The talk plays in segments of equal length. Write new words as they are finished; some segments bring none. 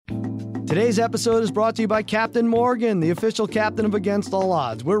Today's episode is brought to you by Captain Morgan, the official captain of Against All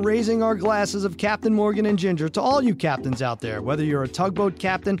Odds. We're raising our glasses of Captain Morgan and Ginger to all you captains out there. Whether you're a tugboat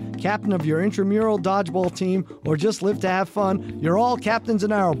captain, captain of your intramural dodgeball team, or just live to have fun, you're all captains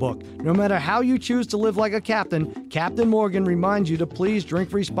in our book. No matter how you choose to live like a captain, Captain Morgan reminds you to please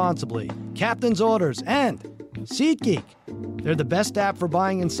drink responsibly. Captain's orders and SeatGeek. They're the best app for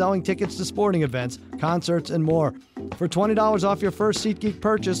buying and selling tickets to sporting events, concerts, and more. For $20 off your first SeatGeek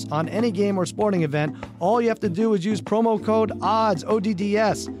purchase on any game or sporting event, all you have to do is use promo code ODDS,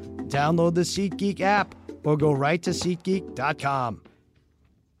 ODDS. Download the SeatGeek app or go right to SeatGeek.com.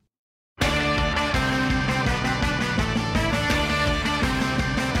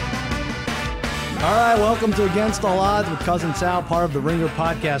 All right, welcome to Against All Odds with Cousin Sal, part of the Ringer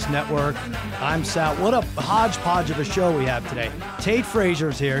Podcast Network. I'm Sal. What a hodgepodge of a show we have today. Tate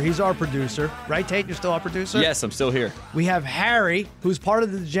Frazier's here. He's our producer. Right, Tate? You're still our producer? Yes, I'm still here. We have Harry, who's part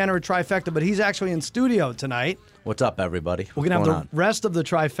of the Degenerate Trifecta, but he's actually in studio tonight. What's up, everybody? We're going to have the rest of the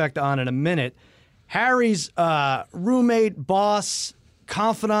Trifecta on in a minute. Harry's roommate, boss,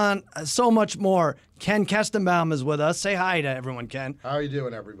 confidant, so much more. Ken Kestenbaum is with us. Say hi to everyone, Ken. How are you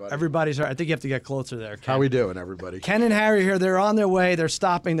doing, everybody? Everybody's here. I think you have to get closer there, Ken. How we doing, everybody? Ken and Harry here. They're on their way. They're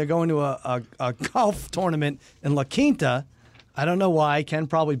stopping. They're going to a golf tournament in La Quinta. I don't know why. Ken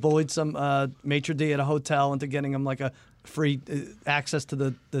probably bullied some maitre d' at a hotel into getting him like a free access to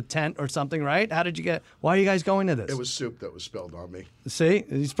the tent or something, right? How did you get? Why are you guys going to this? It was soup that was spilled on me. See?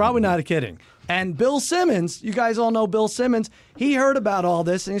 He's probably not kidding. And Bill Simmons, you guys all know Bill Simmons, he heard about all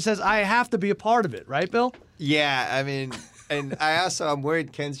this and he says, I have to be a part of it, right, Bill? Yeah, I mean, and I'm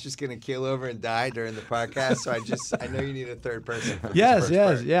worried Ken's just going to keel over and die during the podcast, so I know you need a third person. Yes,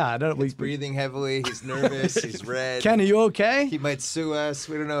 yeah. I don't. He's breathing heavily, he's nervous, he's red. Ken, are you okay? He might sue us.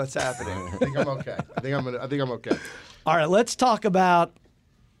 We don't know what's happening. I think I'm okay. I think I'm okay. All right, let's talk about,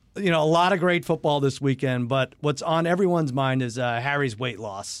 a lot of great football this weekend, but what's on everyone's mind is Harry's weight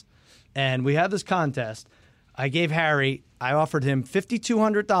loss. And we have this contest. I offered him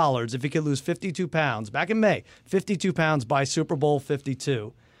 $5,200 if he could lose 52 pounds. Back in May, 52 pounds by Super Bowl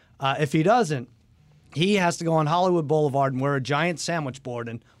 52. If he doesn't, he has to go on Hollywood Boulevard and wear a giant sandwich board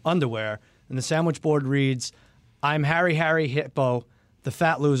and underwear. And the sandwich board reads, I'm Harry Hippo, the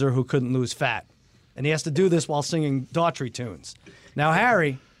fat loser who couldn't lose fat. And he has to do this while singing Daughtry tunes. Now,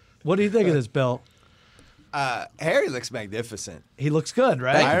 Harry, what do you think of this, Bill? Harry looks magnificent. He looks good,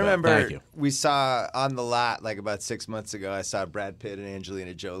 right? I remember we saw on the lot like about 6 months ago, I saw Brad Pitt and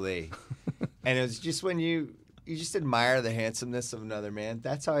Angelina Jolie. And it was just when you just admire the handsomeness of another man.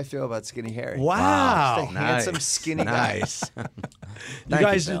 That's how I feel about Skinny Harry. Wow. Just a handsome, skinny guy. You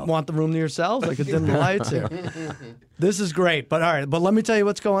guys want the room to yourselves? I could dim the lights here. This is great. But all right, but let me tell you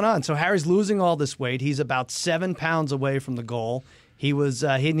what's going on. So Harry's losing all this weight. He's about 7 pounds away from the goal. He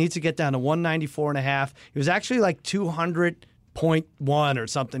needs to get down to 194.5. He was actually like 200.1 or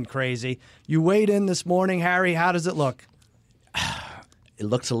something crazy. You weighed in this morning, Harry. How does it look? It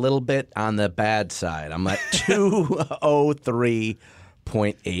looks a little bit on the bad side. I'm at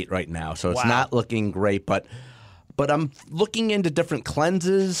 203.8 right now, so it's not looking great, but I'm looking into different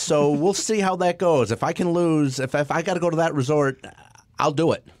cleanses, so we'll see how that goes. If I can lose, if I got to go to that resort, I'll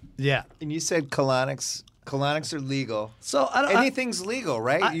do it. Yeah. And you said colonics. Colonics are legal. So anything's legal,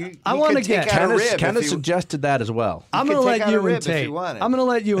 right? I want to get Kenneth suggested that as well. I'm going to let you and Tate. I'm going to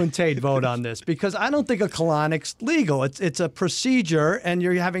let you and Tate vote on this because I don't think a colonics legal. It's a procedure, and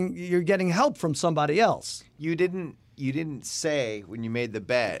you're getting help from somebody else. You didn't say when you made the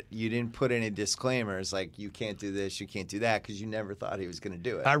bet. You didn't put any disclaimers like you can't do this, you can't do that, because you never thought he was going to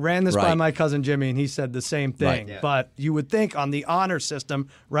do it. I ran this by my cousin Jimmy, and he said the same thing. Right. Yeah. But you would think on the honor system,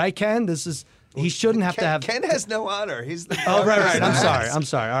 right, Ken? He shouldn't have to have. Ken has no honor. He's the. Oh, right. I'm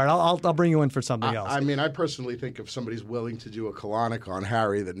sorry. All right, I'll bring you in for something else. I mean, I personally think if somebody's willing to do a colonic on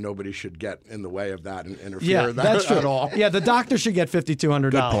Harry, that nobody should get in the way of that and interfere with that that's true. at all. Yeah, the doctor should get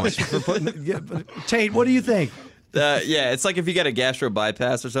 $5,200 for putting. Tate, what do you think? Yeah, it's like if you get a gastro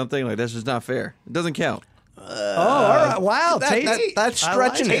bypass or something, like that's just not fair. It doesn't count. All right. Wow, Tate. That's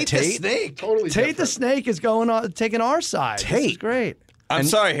stretching it, Tate the Tate. snake. Totally Tate different. the snake is taking our side. This is great. I'm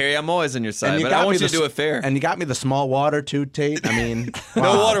sorry, Harry. I'm always on your side, but I want you to do it fair. And you got me the small water too, Tate. I mean,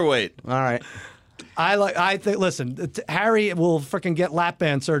 No water weight. All right. I think. Listen, Harry will freaking get lap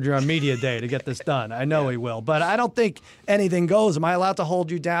band surgery on media day to get this done. I know he will, but I don't think anything goes. Am I allowed to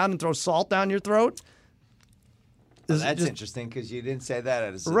hold you down and throw salt down your throat? Well, that's interesting because you didn't say that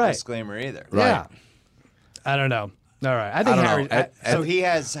as a Right. disclaimer either. Yeah. I don't know. All right. I think Harry. So he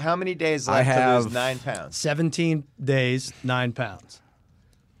has how many days left to lose 9 pounds? 17 days, 9 pounds.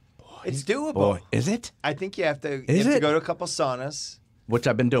 It's doable. Boy, is it? I think you have to Is go it? to a couple saunas. which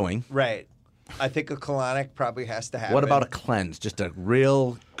I've been doing. Right. I think a colonic probably has to happen. What about a cleanse? Just a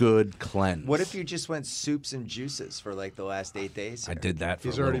real good cleanse. What if you just went soups and juices for like the last 8 days? I did that for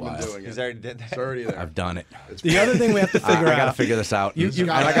He's a already little been while. doing it. He's already did that. It's already there. I've done it. The other thing we have to figure I out. got to figure this out.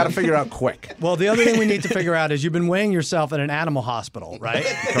 And I got to figure out quick. Well, the other thing we need to figure out is you've been weighing yourself at an animal hospital, right?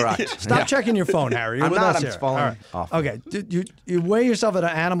 Correct. Stop Yeah. checking your phone, Harry. You're I'm with not. us I'm here. falling All right. off. Okay. You weigh yourself at an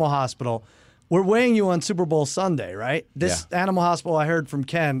animal hospital. We're weighing you on Super Bowl Sunday, right? This animal hospital, I heard from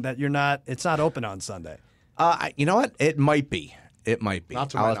Ken that it's not open on Sunday. You know what? It might be. It might be.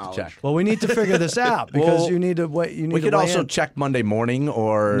 Not to I'll my have to knowledge. check. Well, we need to figure this out because Well, you need to wait. You need We to could weigh also in. check Monday morning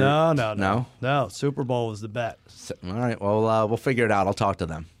or No. Super Bowl was the bet. All right. Well, we'll figure it out. I'll talk to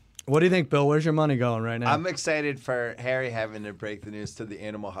them. What do you think, Bill? Where's your money going right now? I'm excited for Harry having to break the news to the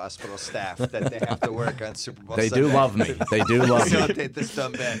animal hospital staff that they have to work on Super Bowl They Sunday. do love me. They do love me. Facilitate this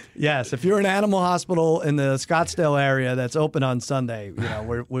dumb bet. Yes, if you're an animal hospital in the Scottsdale area that's open on Sunday,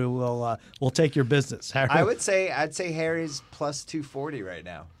 we'll take your business. Harry. I'd say Harry's plus 240 right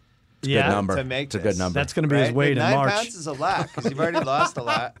now. yeah, Good number. To make it's a this. good number. That's going to be his Right? weight in 9 March. pounds is a lot because you've already lost a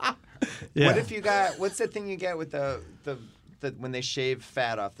lot. Yeah. What if you got? What's the thing you get with the when they shave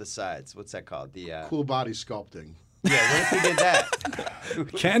fat off the sides? What's that called? The Cool body sculpting. yeah. What if you did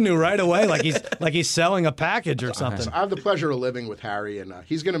that? Ken knew right away, like he's selling a package or something. I have the pleasure of living with Harry, and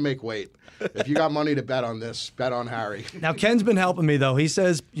he's going to make weight. If you got money to bet on this, bet on Harry. Now Ken's been helping me though. He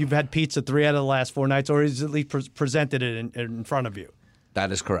says you've had pizza 3 out of the last 4 nights, or he's at least presented it in front of you.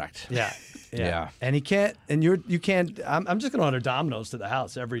 That is correct. Yeah. Yeah. And he can't, and you can't. I'm just going to order Domino's to the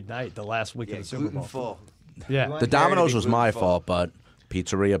house every night the last week Yeah, of the Super Bowl. gluten full. Yeah. You want The Harry to Domino's be was my gluten-full. fault, but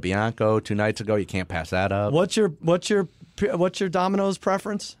Pizzeria Bianco 2 nights ago, you can't pass that up. What's your Domino's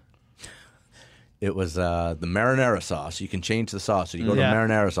preference? It was the marinara sauce. You can change the sauce. So you go Yeah. to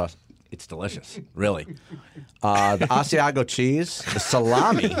marinara sauce. It's delicious, really. The Asiago cheese, the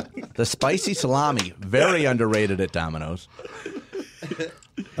salami, the spicy salami, very underrated at Domino's.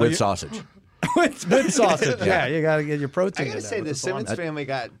 With sausage. with sausage. Yeah, you got to get your protein. I gotta in there say, with the salami. Simmons family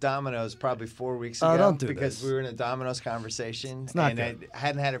got Domino's probably 4 weeks Oh, ago don't do because this. we were in a Domino's conversation, not and good. I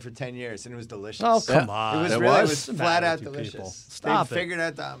hadn't had it for 10 years, and it was delicious. Oh, come Yeah. on. It was It really was? it was What's the flat matter out with you delicious. people? Stop they it. figured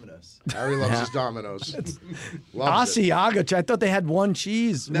out Domino's. Harry loves his Domino's. Loves it. Asiago. I thought they had one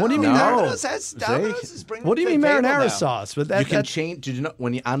cheese. No, What do you mean? No. Domino's has Domino's is bringing What do you it to mean the table marinara now. sauce? But that, You can that- change. Did you know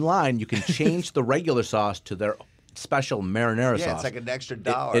when you online you can change the regular sauce to their special marinara Yeah, sauce? it's like an extra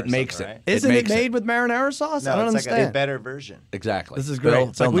 $1. It makes something, it. right? Isn't it makes made with marinara sauce? No, I don't it's like understand. a better version. Exactly. This is great. Bill,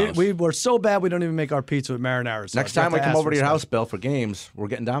 It's like Bill knows. we're so bad we don't even make our pizza with marinara sauce. Next You have time we to come ask over to for your stuff. house, Bill, for games, we're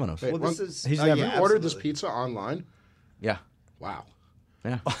getting Domino's. Wait, Well, this is He's oh, never- yeah, You ordered this absolutely. pizza online? Yeah. Wow.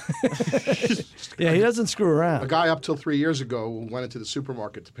 Yeah. Yeah, he doesn't screw A around. guy up till 3 years ago went into the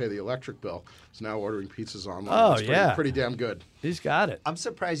supermarket to pay the electric bill. Is now ordering pizzas online. Oh, It's yeah. pretty damn good. He's got it. I'm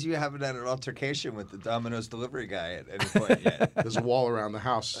surprised you haven't had an altercation with the Domino's delivery guy at any point yet. There's a wall around the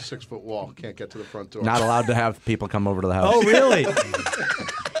house, 6-foot wall. Can't get to the front door. Not allowed to have people come over to the house. Oh, really?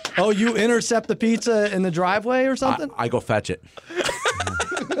 Oh, you intercept the pizza in the driveway or something? I go fetch it.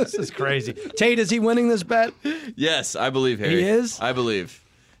 This is crazy. Tate, is he winning this bet? Yes, I believe Harry. He is? I believe.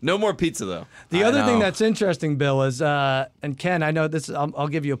 No more pizza though. The I other thing know. that's interesting, Bill, is and Ken, I know this. I'll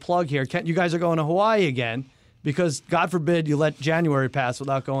give you a plug here. Ken, you guys are going to Hawaii again because God forbid you let January pass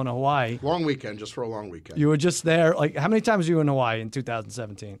without going to Hawaii. Long weekend, just for a long weekend. You were just there. Like, how many times were you in Hawaii in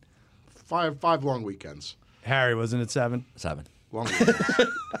 2017? Five long weekends. Harry, wasn't it 7? 7. Long weekends.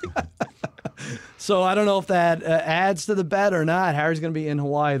 So I don't know if that adds to the bet or not. Harry's going to be in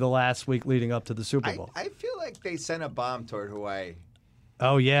Hawaii the last week leading up to the Super Bowl. I feel like they sent a bomb toward Hawaii.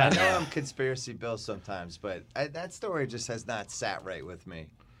 Oh yeah. I know I'm conspiracy Bill sometimes, but that story just has not sat right with me.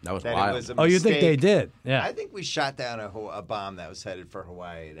 That was That wild. it was a Oh, you think they mistake. did? Yeah. I think we shot down a bomb that was headed for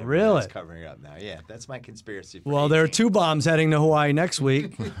Hawaii. And Really? everybody's covering it up now. Yeah, that's my conspiracy. For Well, there are 18. 2 bombs heading to Hawaii next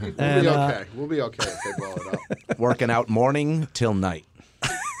week. We'll and, be okay. We'll be okay if they blow it up. Working out morning till night.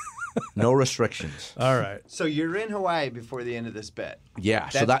 No restrictions. all right. So you're in Hawaii before the end of this bet. Yeah.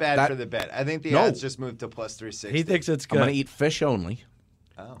 That's so that, bad that for the bet. I think the No. odds just moved to plus 360. He thinks it's I'm good. going to eat fish only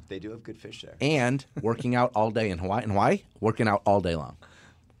Oh, they do have good fish there. and working out all day in Hawaii. In Hawaii, working out all day long.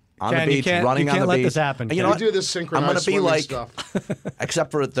 On Ken, the you beach, can't- running you on can't the let beach. this happen, And you Ken. know We what? do this synchronized I'm gonna be swimming like, stuff.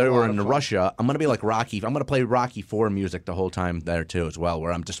 except for they a were lot in of fun. Russia, I'm going to be like Rocky. I'm going to play Rocky 4 music the whole time there too as well,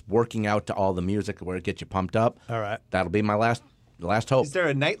 where I'm just working out to all the music where it gets you pumped up. All right. That'll be my last hope. Is there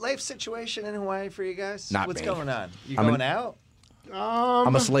a nightlife situation in Hawaii for you guys? Not What's me. going on? You I'm going in- out?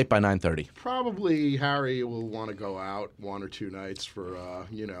 I'm asleep by 9:30. Probably Harry will want to go out 1 or 2 nights for,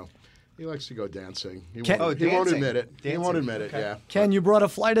 He likes to go dancing. He Ken- won't, Oh, he won't dancing. admit it. He Dancing. won't admit it. Okay. Yeah. Ken, you brought a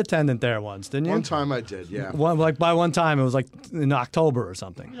flight attendant there once, didn't you? One time I did. Yeah. By one time, it was like in October or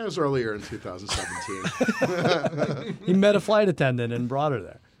something. It was earlier in 2017. He met a flight attendant and brought her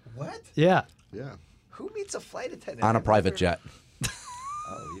there. What? Yeah. Yeah. Who meets a flight attendant? On a I've private never- jet.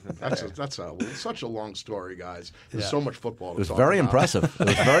 Oh, even better. That's such a long story, guys. There's Yeah. so much football. It was very impressive. It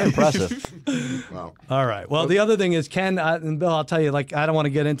was very impressive. Wow. All right. Well, the other thing is Ken and Bill. I'll tell you. Like, I don't want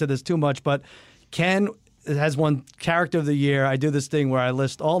to get into this too much, but Ken has won Character of the Year. I do this thing where I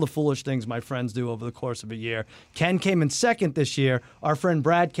list all the foolish things my friends do over the course of a year. Ken came in second this year. Our friend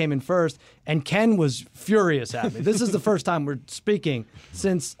Brad came in first, and Ken was furious at me. This is the first time we're speaking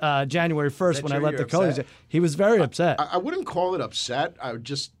since January 1st That when I true? let You're the coaches. upset? He was very upset. I wouldn't call it upset. I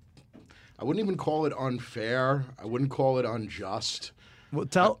wouldn't even call it unfair. I wouldn't call it unjust. Well,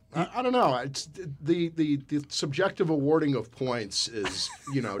 tell. I don't know. It's the subjective awarding of points is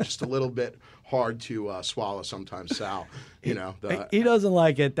just a little bit hard to swallow sometimes, Sal. He doesn't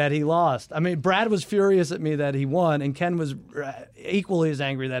like it that he lost. I mean, Brad was furious at me that he won, and Ken was equally as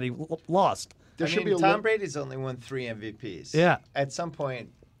angry that he lost. There I should mean, be a Tom Brady's only won 3 MVPs. Yeah. At some point,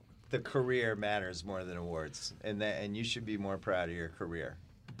 the career matters more than awards, and you should be more proud of your career.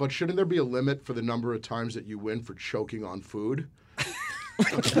 But shouldn't there be a limit for the number of times that you win for choking on food?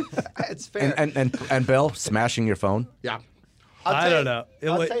 It's fair. And Bill, smashing your phone. Yeah. I don't know.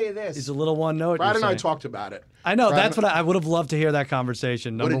 I'll tell you this. He's a little one note. Brad you're and I saying. talked about it. I know. Brad That's what I would have loved to hear that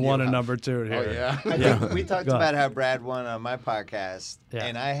conversation. Number did you one and have? number two. Oh, Here. yeah. I think we talked Go about ahead. how Brad won on my podcast, Yeah.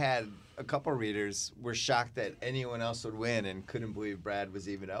 and I had a couple readers were shocked that anyone else would win and couldn't believe Brad was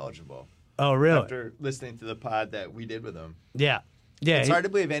even eligible Oh, really? after listening to the pod that we did with him. Yeah. Yeah. It's hard to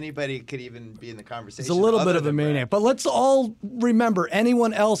believe anybody could even be in the conversation. He's a little bit other of a than Brad. maniac. But let's all remember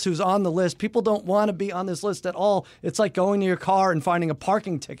anyone else who's on the list. People don't want to be on this list at all. It's like going to your car and finding a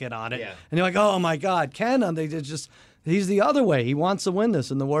parking ticket on it. Yeah. And you're like, oh, my God, Ken. And he's the other way. He wants to win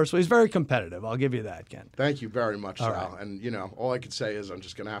this in the worst way. He's very competitive. I'll give you that, Ken. Thank you very much, All Sal. right. And, all I could say is I'm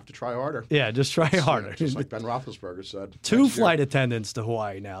just going to have to try harder. Yeah, just try harder. Just like Ben Roethlisberger said. Two next year. flight attendants to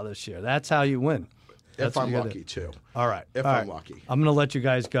Hawaii now this year. That's how you win. That's If what I'm you gotta lucky, do. too. All right. If All I'm right. lucky. I'm going to let you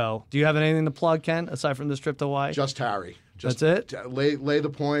guys go. Do you have anything to plug, Ken, aside from this trip to Hawaii? Just Harry. Just That's it? Lay the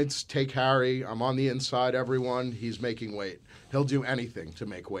points. Take Harry. I'm on the inside, everyone. He's making weight. He'll do anything to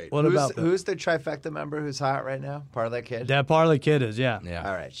make weight. What about Bill? Who's the trifecta member who's hot right now? Parlay Kid? That Parlay Kid is, yeah. Yeah.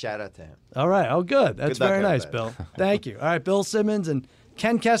 All right, shout out to him. All right. Oh, good. That's Good luck very on nice, that. Bill. Thank you. All right, Bill Simmons and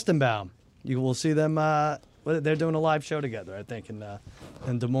Ken Kestenbaum. You will see them. They're doing a live show together, I think, in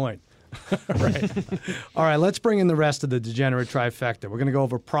Des Moines. Right. All right. Let's bring in the rest of the degenerate trifecta. We're going to go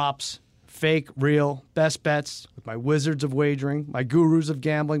over props, fake, real, best bets with my wizards of wagering, my gurus of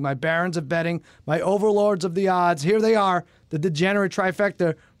gambling, my barons of betting, my overlords of the odds. Here they are, the degenerate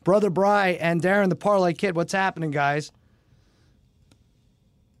trifecta. Brother Bry and Darren, the Parlay Kid. What's happening, guys?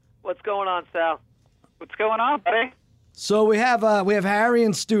 What's going on, Sal? What's going on, buddy? So we have Harry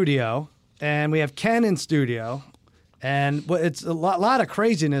in studio, and we have Ken in studio, and it's a lot of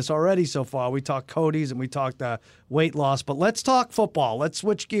craziness already so far. We talked Cody's and we talked weight loss, but let's talk football. Let's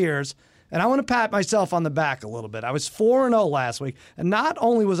switch gears, and I want to pat myself on the back a little bit. I was 4-0 last week, and not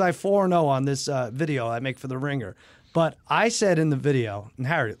only was I 4-0 on this video I make for The Ringer, but I said in the video, and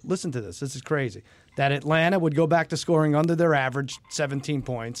Harry, listen to this. This is crazy. That Atlanta would go back to scoring under their average, 17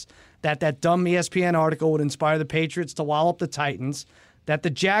 points. That dumb ESPN article would inspire the Patriots to wallop the Titans. That the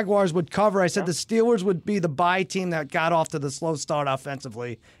Jaguars would cover. I said the Steelers would be the bye team that got off to the slow start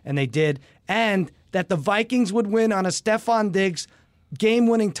offensively, and they did. And that the Vikings would win on a Stephon Diggs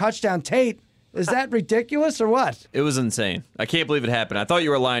game-winning touchdown. Tate, is that ridiculous or what? It was insane. I can't believe it happened. I thought you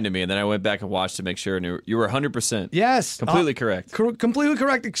were lying to me, and then I went back and watched to make sure, and you were 100%. Yes. Completely correct. Completely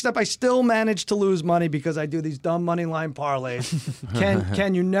correct, except I still managed to lose money because I do these dumb money line parlays.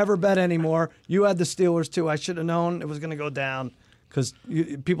 Ken, you never bet anymore. You had the Steelers, too. I should have known it was going to go down because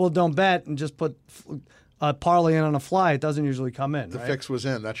people don't bet and just put a parlay in on a fly. It doesn't usually come in. The right? fix was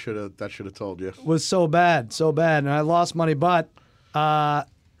in. That should have told you. Was so bad, and I lost money. But,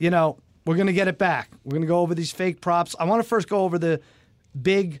 we're going to get it back. We're going to go over these fake props. I want to first go over the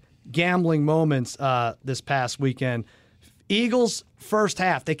big gambling moments this past weekend. Eagles first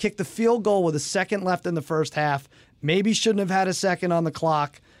half. They kicked the field goal with a second left in the first half. Maybe shouldn't have had a second on the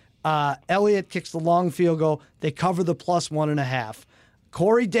clock. Elliott kicks the long field goal. They cover the plus 1.5.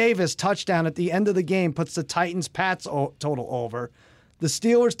 Corey Davis touchdown at the end of the game puts the Titans-Pats total over. The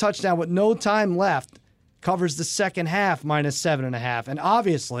Steelers touchdown with no time left covers the second half minus 7.5. And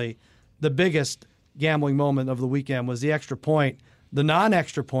obviously, the biggest gambling moment of the weekend was the extra point, the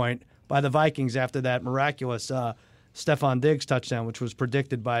non-extra point by the Vikings after that miraculous Stephon Diggs touchdown, which was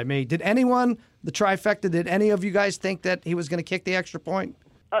predicted by me. Did anyone, the trifecta, did any of you guys think that he was going to kick the extra point?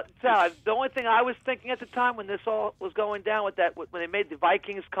 Sal, the only thing I was thinking at the time when this all was going down with that, when they made the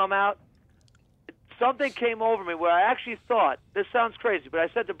Vikings come out, something came over me where I actually thought, this sounds crazy, but I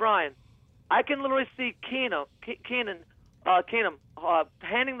said to Brian, I can literally see Keenum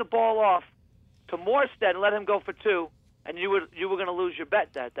handing the ball off to Morstead and let him go for 2, and you were going to lose your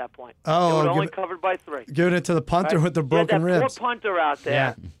bet at that point. Oh, it would only covered by 3. Give it to the punter with the broken ribs. ribs. Poor punter out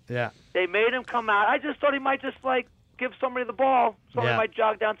there. Yeah. They made him come out. I just thought he might just give somebody the ball. Somebody might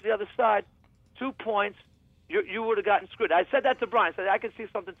jog down to the other side. 2 points. You would have gotten screwed. I said that to Brian. I said, I could see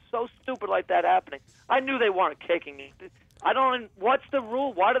something so stupid like that happening. I knew they weren't kicking it. What's the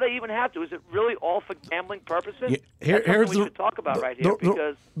rule? Why do they even have to? Is it really all for gambling purposes? Here's we should talk about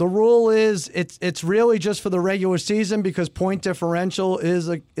because the rule is it's really just for the regular season because point differential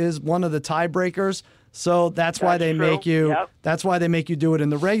is one of the tiebreakers. So that's why they make you. Yep. That's why they make you do it in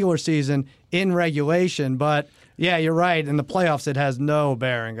the regular season in regulation. But yeah, you're right. In the playoffs, it has no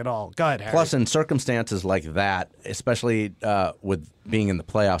bearing at all. Go ahead, Harry. Plus, in circumstances like that, especially with being in the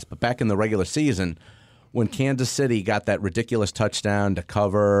playoffs, but back in the regular season, when Kansas City got that ridiculous touchdown to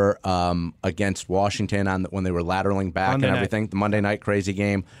cover against Washington when they were lateraling back and everything, the Monday night crazy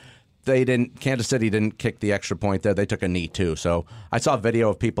game, Kansas City didn't kick the extra point there. They took a knee too. So I saw a video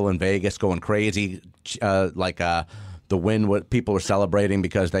of people in Vegas going crazy, the win. People were celebrating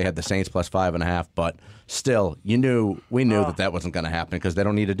because they had the Saints plus 5.5. But still, we knew that wasn't going to happen because they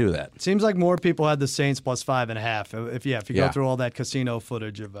don't need to do that. It seems like more people had the Saints plus 5.5. If you go through all that casino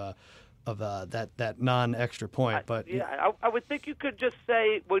footage of that non-extra point. But I would think you could just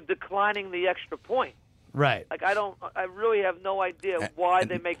say we're declining the extra point. Right. I really have no idea why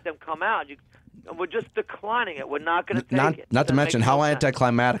they make them come out. We're just declining it. We're not going to take it. Not to mention how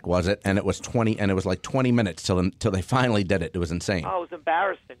anticlimactic was it, and it was 20 minutes till they finally did it. It was insane. Oh, it was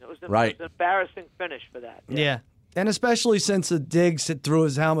embarrassing. It was an embarrassing finish for that. Yeah. And especially since the Diggs took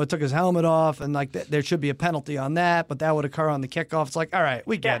his helmet off, and there should be a penalty on that, but that would occur on the kickoff. It's like, all right,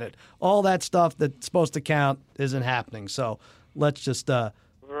 we get it. All that stuff that's supposed to count isn't happening. So let's just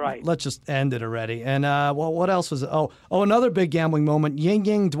let's just end it already. And what else was it? Oh, another big gambling moment: Ying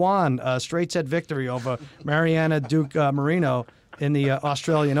Ying Duan straight set victory over Mariana Duke Marino in the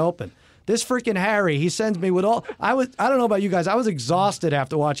Australian Open. This freaking Harry, he sends me with all. I don't know about you guys. I was exhausted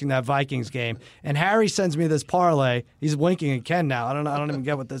after watching that Vikings game, and Harry sends me this parlay. He's winking at Ken now. I don't even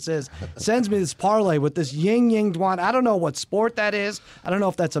get what this is. Sends me this parlay with this Ying Ying Duan. I don't know what sport that is. I don't know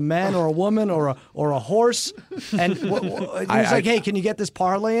if that's a man or a woman or a horse. And he was like, "Hey, can you get this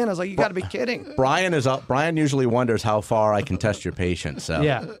parlay in?" I was like, "You got to be kidding." Brian is up. Brian usually wonders how far I can test your patience. So.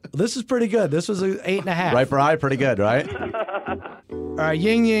 Yeah, this is pretty good. This was an 8.5. Right, Brian? Pretty good, right? All right,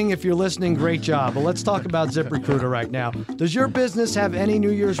 Ying Ying, if you're listening, great job. But let's talk about ZipRecruiter right now. Does your business have any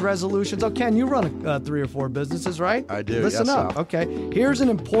New Year's resolutions? Oh, Ken, you run 3 or 4 businesses, right? I do. Listen yes, up. Sal. Okay. Here's an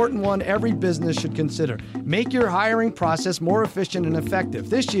important one every business should consider. Make your hiring process more efficient and effective.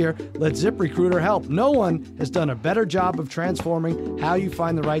 This year, let ZipRecruiter help. No one has done a better job of transforming how you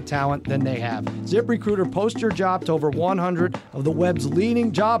find the right talent than they have. ZipRecruiter posts your job to over 100 of the web's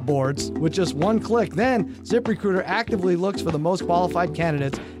leading job boards with just one click. Then, ZipRecruiter actively looks for the most qualified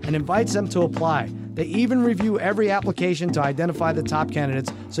candidates and invites them to apply. They even review every application to identify the top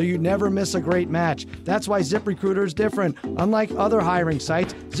candidates so you never miss a great match. That's why ZipRecruiter is different. Unlike other hiring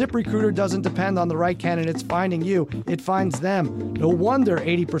sites, ZipRecruiter doesn't depend on the right candidates finding you, it finds them. No wonder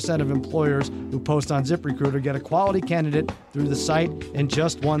 80% of employers who post on ZipRecruiter get a quality candidate through the site in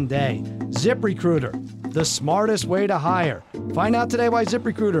just one day. ZipRecruiter, the smartest way to hire. Find out today why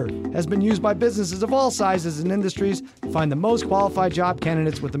ZipRecruiter has been used by businesses of all sizes and industries to find the most qualified job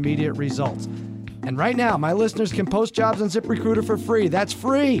candidates with immediate results. And right now, my listeners can post jobs on ZipRecruiter for free. That's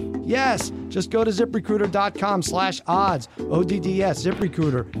free. Yes. Just go to ZipRecruiter.com/odds. ODDS.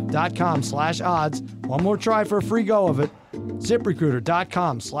 ZipRecruiter.com/odds. One more try for a free go of it.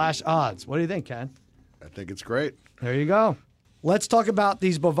 ZipRecruiter.com/odds. What do you think, Ken? I think it's great. There you go. Let's talk about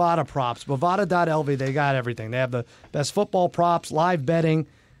these Bovada props. Bovada.lv, they got everything. They have the best football props, live betting.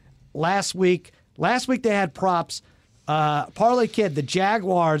 Last week they had props. Parlay Kid, the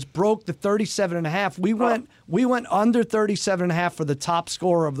Jaguars broke the 37.5. We went under 37.5 for the top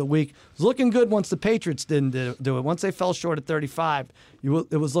scorer of the week. It was looking good once the Patriots didn't do it. Once they fell short at 35,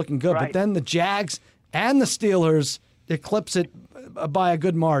 it was looking good. Right. But then the Jags and the Steelers eclipse it by a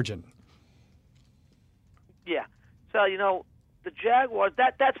good margin. Yeah. So, the Jaguars,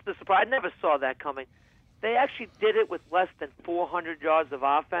 that's the surprise. I never saw that coming. They actually did it with less than 400 yards of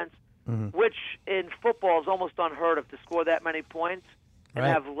offense, which in football is almost unheard of to score that many points and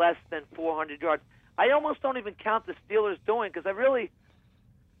Right. have less than 400 yards. I almost don't even count the Steelers doing because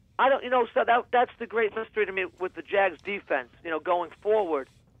I don't, so that's the great mystery to me with the Jags defense, going forward.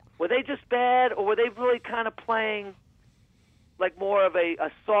 Were they just bad, or were they really kind of playing like more of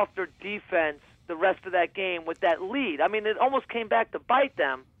a softer defense the rest of that game with that lead? I mean, it almost came back to bite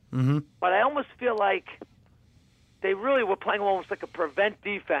them, but I almost feel like they really were playing almost like a prevent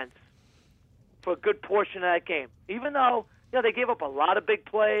defense for a good portion of that game. Even though, they gave up a lot of big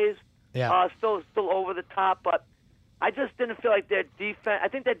plays, still over the top, but I just didn't feel like their defense. I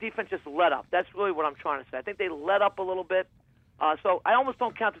think their defense just let up. That's really what I'm trying to say. I think they let up a little bit. So I almost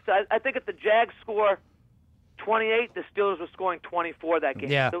don't count this. I think if the Jags score 28, the Steelers were scoring 24 that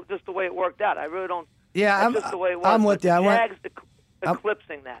game. Yeah. Just the way it worked out. I really don't. Yeah, that's just the way it was. I'm with you. The Jags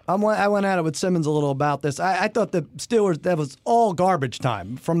eclipsing that. I went at it with Simmons a little about this. I thought the Steelers, that was all garbage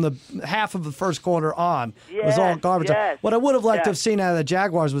time from the half of the first quarter on. It was all garbage time. What I would have liked to have seen out of the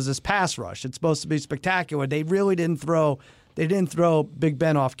Jaguars was this pass rush. It's supposed to be spectacular. They really didn't throw Big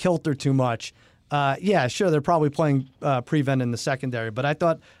Ben off kilter too much. Sure, they're probably playing prevent in the secondary, but I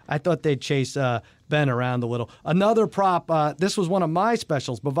thought they'd chase Ben around a little. Another prop, this was one of my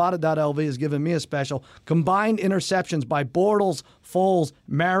specials. Bovada.lv has given me a special. Combined interceptions by Bortles, Foles,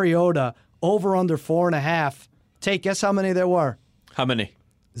 Mariota, over under 4.5. Tate, guess how many there were? How many?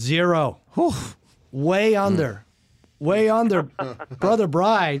 0. Whew. Way under. Way under. Brother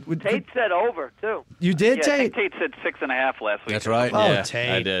Bride. Tate said over, too. You did, Yeah, Tate? I think Tate said 6.5 last week. That's right. Oh, Yeah, Tate.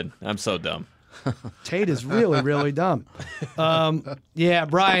 I did. I'm so dumb. Tate is really, really dumb.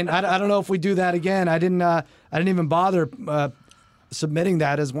 Brian, I don't know if we do that again. I didn't even bother submitting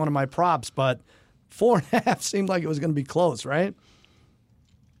that as one of my props, but 4.5 seemed like it was going to be close, right?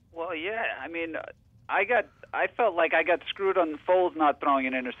 Well, yeah. I mean, I felt like I got screwed on Foles not throwing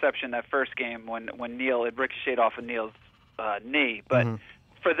an interception that first game when Neal had ricocheted off of Neal's knee, but.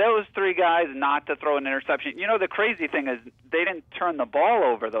 For those three guys not to throw an interception, the crazy thing is they didn't turn the ball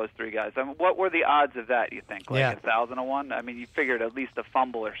over, those three guys. I mean, what were the odds of that, you think? 1,000 to 1? I mean, you figured at least a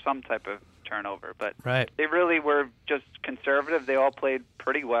fumble or some type of turnover. But They really were just conservative. They all played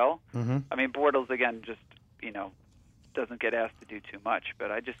pretty well. I mean, Bortles, again, just, doesn't get asked to do too much.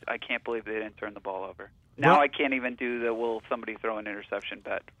 But I can't believe they didn't turn the ball over. Now I can't even do the will somebody throw an interception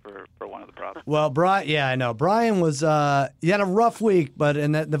bet for one of the props. Well, Brian, I know. Brian was he had a rough week, but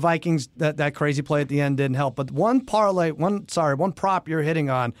the Vikings that crazy play at the end didn't help. But one prop you're hitting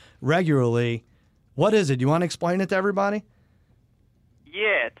on regularly. What is it? You want to explain it to everybody?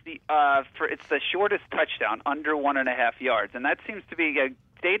 Yeah, it's the shortest touchdown, under 1.5 yards, and that seems to be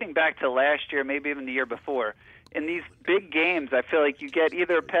dating back to last year, maybe even the year before. In these big games, I feel like you get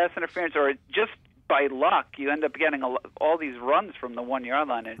either a pass interference or just by luck, you end up getting all these runs from the 1 yard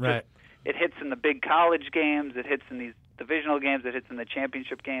line. It hits in the big college games, it hits in these divisional games, it hits in the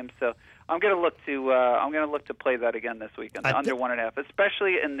championship games. So I'm going to look to play that again this weekend, under 1.5,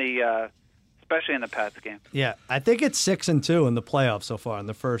 especially in the Pats game. Yeah, I think it's 6-2 in the playoffs so far in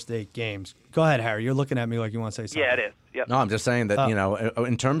the first 8 games. Go ahead, Harry. You're looking at me like you want to say something. Yeah, it is. Yep. No, I'm just saying that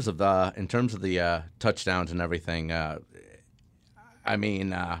in terms of the touchdowns and everything. I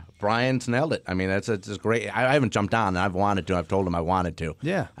mean, Brian's nailed it. I mean, it's great. I haven't jumped on. I've wanted to. I've told him I wanted to.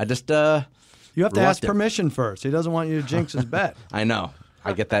 Yeah. I just you have to ask permission first. He doesn't want you to jinx his bet. I know.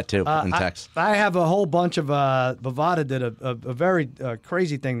 I get that too in text. I have a whole bunch of Bovada did a very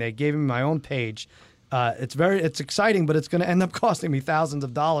crazy thing. They gave me my own page. It's exciting, but it's going to end up costing me thousands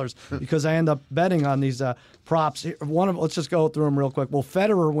of dollars because I end up betting on these props. Let's just go through them real quick. Will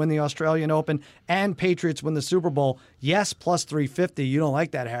Federer win the Australian Open and Patriots win the Super Bowl? Yes, plus 350. You don't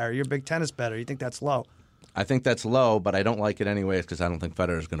like that, Harry. You're a big tennis bettor. You think that's low? I think that's low, but I don't like it anyways because I don't think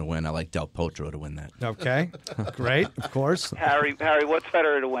Federer's going to win. I like Del Potro to win that. Okay, great, of course. Harry, what's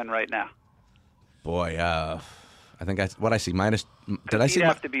Federer to win right now? Boy, I think what I see minus. Did I see? He'd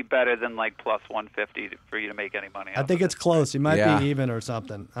have to be better than like plus 150 for you to make any money. I think it's close. He might be even or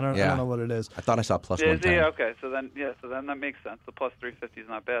something. I don't know what it is. I thought I saw plus 110. Okay, so then that makes sense. The plus 350 is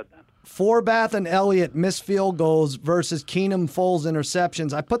not bad then. Forbath and Elliott missed field goals versus Keenum, Foles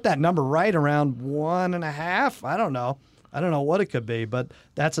interceptions. I put that number right around 1.5. I don't know what it could be, but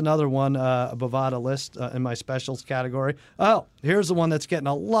that's another one, a Bovada list in my specials category. Oh, here's the one that's getting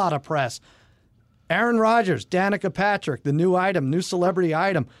a lot of press. Aaron Rodgers, Danica Patrick, the new celebrity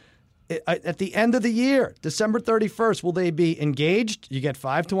item. At the end of the year, December 31st, will they be engaged? You get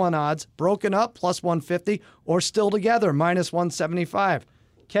 5-1 odds, broken up, plus 150, or still together, minus 175.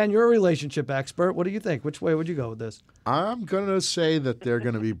 Ken, you're a relationship expert. What do you think? Which way would you go with this? I'm going to say that they're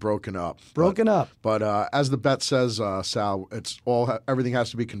going to be broken up. Broken up. But as the bet says, Sal, everything has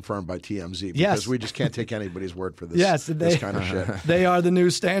to be confirmed by TMZ because Yes. we just can't take anybody's word for this, Yes, this kind of shit. They are the new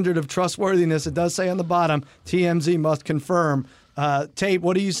standard of trustworthiness. It does say on the bottom, TMZ must confirm. Tate,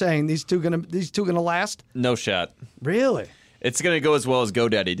 what are you saying? These two gonna last? No shot. Really? It's going to go as well as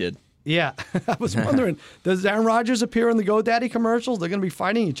GoDaddy did. Yeah. I was wondering, does Aaron Rodgers appear in the GoDaddy commercials? They're going to be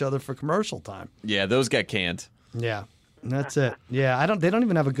fighting each other for commercial time. Yeah, those got canned. Yeah. That's it. Yeah, they don't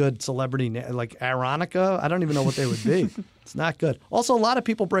even have a good celebrity name, like Aronica. I don't even know what they would be. It's not good. Also, a lot of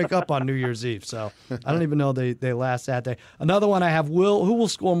people break up on New Year's Eve, so I don't even know they last that day. Another one I have, who will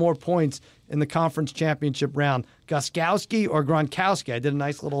score more points in the conference championship round, Gostkowski or Gronkowski? I did a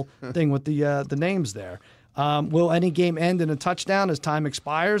nice little thing with the names there. Will any game end in a touchdown as time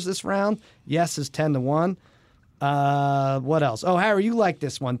expires this round? Yes is 10-1. What else? Oh, Harry, you like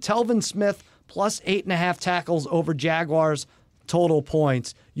this one. Telvin Smith plus 8.5 tackles over Jaguars total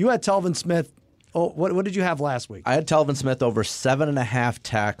points. You had Telvin Smith. Oh, what did you have last week? I had Telvin Smith over 7.5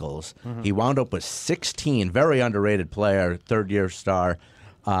 tackles. Mm-hmm. He wound up with 16. Very underrated player, third-year star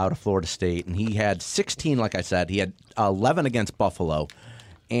out of Florida State. And he had 16, like I said. He had 11 against Buffalo.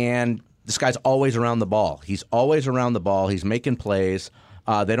 And this guy's always around the ball. He's always around the ball. He's making plays.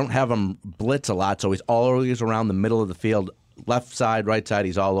 They don't have him blitz a lot, so he's always around the middle of the field, left side, right side.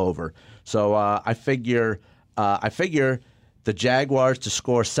 He's all over. So I figure the Jaguars to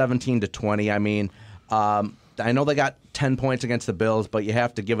score 17-20. I mean, I know they got 10 points against the Bills, but you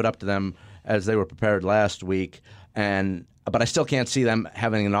have to give it up to them as they were prepared last week. But I still can't see them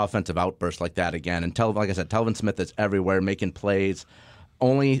having an offensive outburst like that again. And like I said, Telvin Smith is everywhere making plays.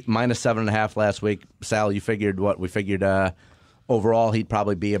 Only minus 7.5 last week. Sal, you figured what? We figured overall he'd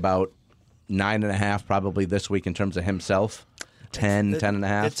probably be about 9.5 probably this week in terms of himself.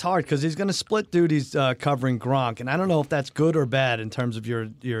 10.5. It's hard because he's going to split duties covering Gronk, and I don't know if that's good or bad in terms of your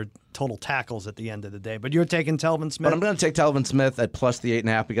total tackles at the end of the day. But you're taking Telvin Smith? But I'm going to take Telvin Smith at plus the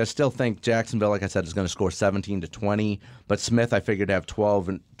 8.5 because I still think Jacksonville, like I said, is going to score 17-20. But Smith, I figured to have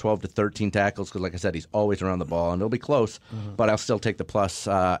 12 to 13 tackles because, like I said, he's always around the ball, and it'll be close. Mm-hmm. But I'll still take the plus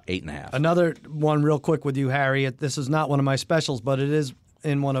 8.5. Another one real quick with you, Harry. This is not one of my specials, but it is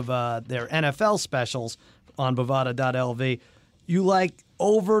in one of their NFL specials on Bovada.lv. You like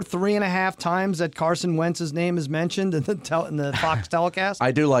over 3.5 times that Carson Wentz's name is mentioned in the Fox telecast?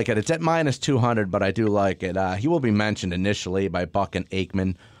 I do like it. It's at minus 200, but I do like it. He will be mentioned initially by Buck and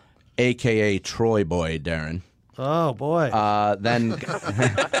Aikman, a.k.a. Troy Boy, Darren. Oh, boy. Then,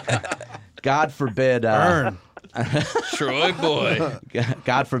 God forbid... Troy Boy.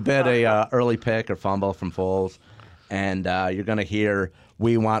 God forbid a early pick or fumble from Foles. And you're going to hear...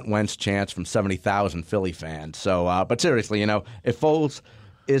 We want Wentz chance from 70,000 Philly fans. So, but seriously, if Foles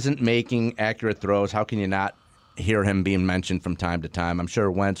isn't making accurate throws, how can you not hear him being mentioned from time to time? I'm sure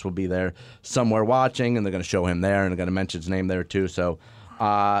Wentz will be there somewhere watching, and they're going to show him there, and they're going to mention his name there too. So,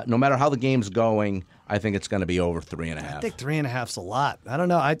 no matter how the game's going, I think it's going to be over 3.5. I think 3.5's a lot. I don't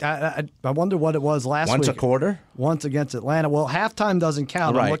know. I wonder what it was last week. Once a quarter? Once against Atlanta. Well, halftime doesn't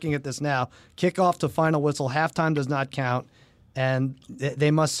count. Right. I'm looking at this now. Kickoff to final whistle. Halftime does not count. And they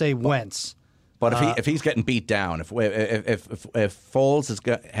must say Wentz. But if he's getting beat down, if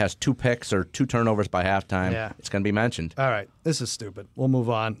Foles has 2 picks or 2 turnovers by halftime, It's going to be mentioned. All right, this is stupid. We'll move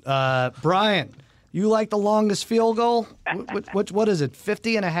on. Brian, you like the longest field goal? What is it?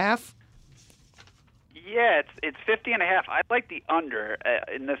 50.5? Yeah, it's 50.5. I like the under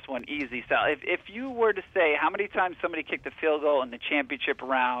in this one, easy. So if you were to say how many times somebody kicked a field goal in the championship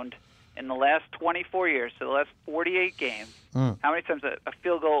round in the last 24 years, so the last 48 games, how many times a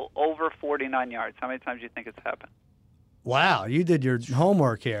field goal over 49 yards? How many times do you think it's happened? Wow, you did your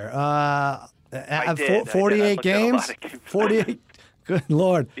homework here. I did. 48 games? 48? Good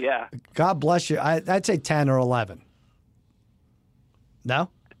Lord. Yeah. God bless you. I'd say 10 or 11. No?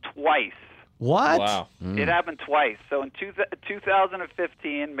 Twice. What? Wow. It happened twice. So in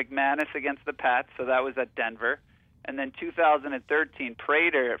 2015, McManus against the Pats, so that was at Denver. And then 2013,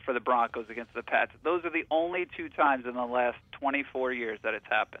 Prater for the Broncos against the Pats. Those are the only 2 times in the last 24 years that it's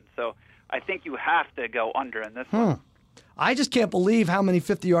happened. So I think you have to go under in this one. I just can't believe how many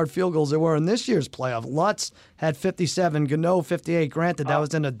 50-yard field goals there were in this year's playoff. Lutz had 57, Gano 58. Granted, that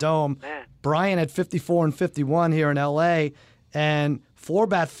was in a dome. Man. Brian had 54 and 51 here in L.A., and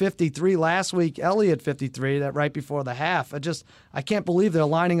Forbat 53 last week, Elliott 53, that right before the half. I can't believe they're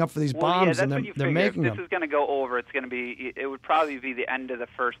lining up for these bombs and they're making them. If this is going to go over, it would probably be the end of the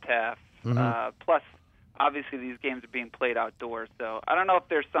first half. Plus, obviously, these games are being played outdoors. So I don't know if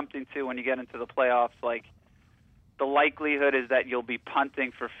there's something, too, when you get into the playoffs, like the likelihood is that you'll be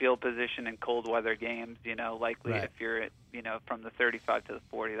punting for field position in cold weather games. Likely Right. if you're from the 35 to the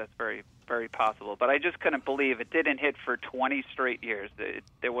 40, that's very, very possible. But I just couldn't believe it didn't hit for 20 straight years.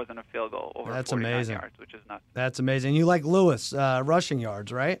 There wasn't a field goal over That's 49 amazing. yards, which is nuts. That's amazing. You like Lewis rushing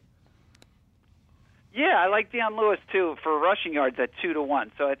yards, right? Yeah, I like Deion Lewis too for rushing yards at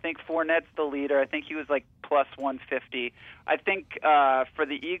 2-1. So I think Fournette's the leader. I think he was like plus 150. I think for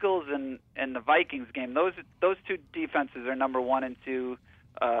the Eagles and the Vikings game, those two defenses are number 1 and 2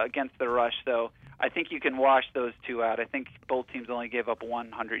 against the rush. So I think you can wash those two out. I think both teams only gave up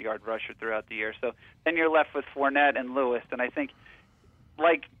 100-yard rusher throughout the year. So then you're left with Fournette and Lewis, and I think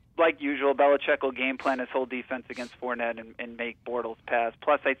like usual, Belichick will game plan his whole defense against Fournette and make Bortles pass.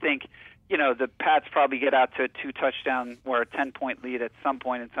 Plus, I think the Pats probably get out to a 2-touchdown or a 10-point lead at some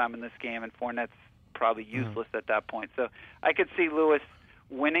point in time in this game, and Fournette's probably useless at that point. So I could see Lewis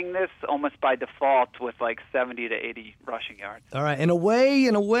winning this almost by default with like 70 to 80 rushing yards. All right. In a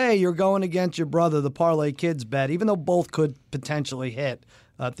way, you're going against your brother, the Parlay Kids bet, even though both could potentially hit,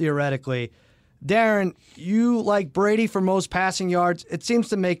 theoretically. Darren, you like Brady for most passing yards. It seems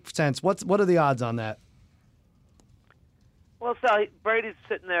to make sense. What are the odds on that? Well, Sal, Brady's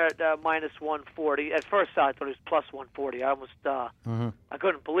sitting there at minus 140. At first, I thought he was plus 140. I almost, I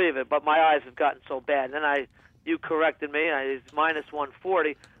couldn't believe it, but my eyes have gotten so bad. And then you corrected me. He's minus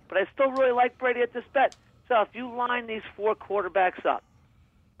 140, but I still really like Brady at this bet. So if you line these 4 quarterbacks up,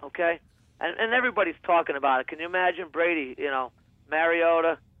 okay, and everybody's talking about it. Can you imagine Brady?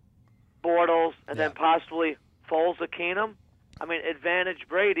 Mariota, Bortles, and then possibly Foles or Keenum. I mean, advantage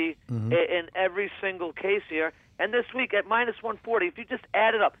Brady in every single case here. And this week at minus 140, if you just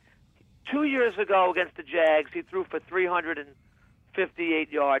add it up, 2 years ago against the Jags, he threw for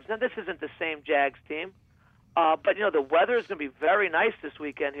 358 yards. Now, this isn't the same Jags team, but, the weather is going to be very nice this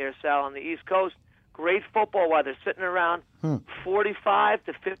weekend here, Sal, on the East Coast. Great football weather, sitting around 45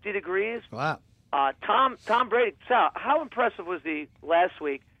 to 50 degrees. Wow. Tom Brady, Sal, how impressive was he last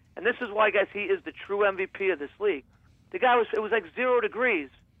week? And this is why I guess he is the true MVP of this league. The guy it was like 0 degrees.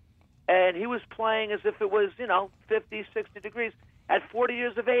 And he was playing as if it was, 50, 60 degrees. At 40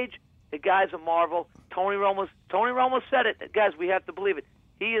 years of age, the guy's a marvel. Tony Romo said it. Guys, we have to believe it.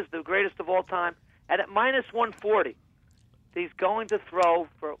 He is the greatest of all time. And at minus 140, he's going to throw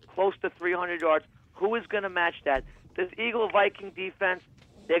for close to 300 yards. Who is going to match that? This Eagle-Viking defense,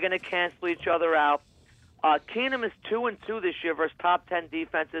 they're going to cancel each other out. Keenum is 2-2 this year versus top 10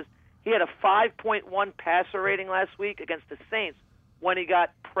 defenses. He had a 5.1 passer rating last week against the Saints when he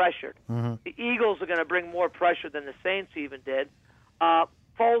got pressured. The Eagles are going to bring more pressure than the Saints even did.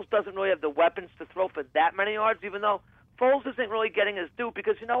 Foles doesn't really have the weapons to throw for that many yards, even though Foles isn't really getting his due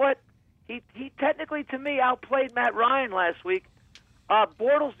because you know what? He technically, to me, outplayed Matt Ryan last week.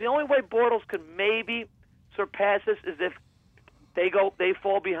 Bortles, the only way Bortles could maybe surpass this is if they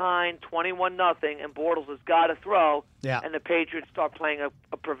fall behind 21-0 and Bortles has got to throw, and the Patriots start playing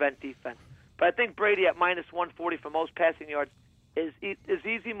a prevent defense. But I think Brady at minus 140 for most passing yards is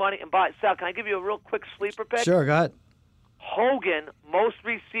easy money. And Sal, can I give you a real quick sleeper pick? Sure, go ahead. Hogan, most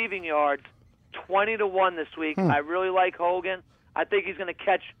receiving yards, 20-1 this week. I really like Hogan. I think he's going to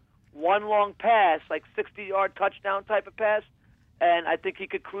catch one long pass, like 60-yard touchdown type of pass, and I think he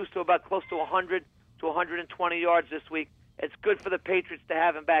could cruise to about close to 100 to 120 yards this week. It's good for the Patriots to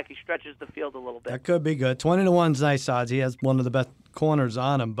have him back. He stretches the field a little bit. That could be good. 20-1's nice odds. He has one of the best corners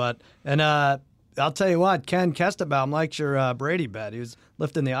on him. I'll tell you what, Ken Kestabaum likes your Brady bet. He was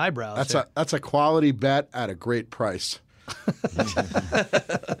lifting the eyebrows. That's a quality bet at a great price.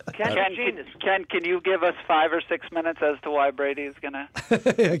 Ken, can you give us 5 or 6 minutes as to why Brady is going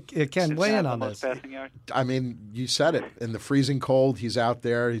to Ken, weigh in on this. I mean, you said it. In the freezing cold, he's out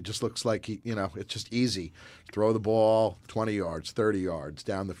there. He just looks like it's just easy. Throw the ball 20 yards, 30 yards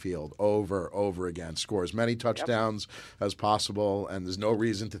down the field over again. Score as many touchdowns as possible, and there's no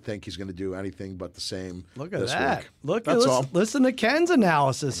reason to think he's going to do anything but the same. Look at this that. week. Listen to Ken's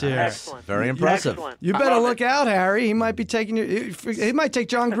analysis here. Excellent. Very impressive. Excellent. You better look out, Harry. He might be taking he might take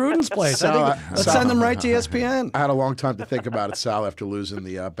John Gruden's place. Let's send him right to ESPN. I had a long time to think about it, Sal, after losing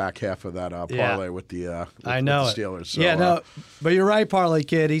the back half of that parlay with the Steelers. So, but you're right, Parlay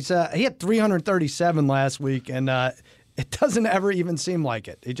Kid. He had 337 last week, and it doesn't ever even seem like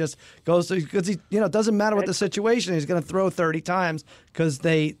it. He just goes because it doesn't matter what the situation. He's going to throw 30 times because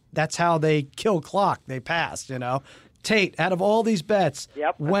that's how they kill clock. They pass. Tate, out of all these bets,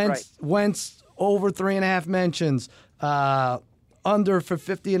 Wentz over 3.5 mentions, under for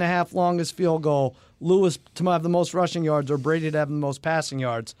 50.5 longest field goal, Lewis to have the most rushing yards, or Brady to have the most passing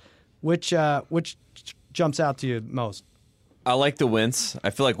yards. Which jumps out to you most? I like the Wentz.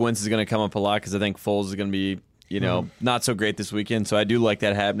 I feel like Wentz is going to come up a lot because I think Foles is going to be not so great this weekend. So I do like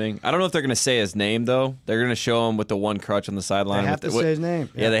that happening. I don't know if they're going to say his name, though. They're going to show him with the one crutch on the sideline. They have to say his name.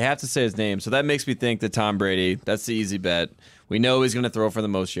 Yeah, they have to say his name. So that makes me think that Tom Brady, that's the easy bet. We know he's going to throw for the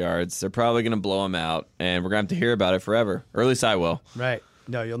most yards. They're probably going to blow him out, and we're going to have to hear about it forever. Or at least I will. Right.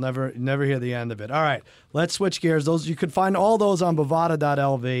 No, you'll never hear the end of it. All right, let's switch gears. Those you can find all those on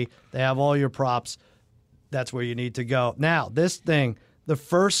Bovada.lv. They have all your props. That's where you need to go. Now, this thing, the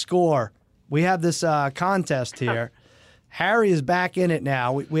first score, we have this contest here. Harry is back in it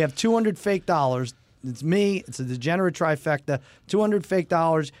now. We have 200 fake dollars. It's me. It's a degenerate trifecta. 200 fake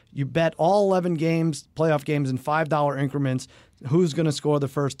dollars. You bet all 11 games, playoff games, in $5 increments. Who's going to score the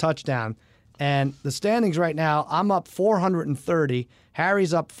first touchdown? And the standings right now, I'm up 430.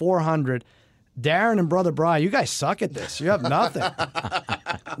 Harry's up 400. Darren and Brother Brian, you guys suck at this. You have nothing.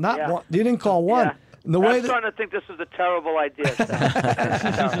 One. You didn't call one. Yeah. I'm starting to think this is a terrible idea.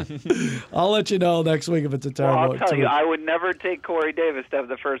 I'll let you know next week if it's a terrible. Well, I'll tell you, I would never take Corey Davis to have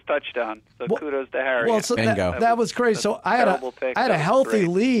the first touchdown. So kudos to Harry. Well, so that was crazy. So I had a healthy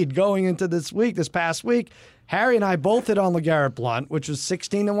lead going into this past week. Harry and I both hit on LeGarrette Blount, which was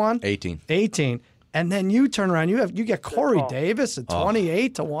 16-1. 18. And then you turn around, you get Corey Davis at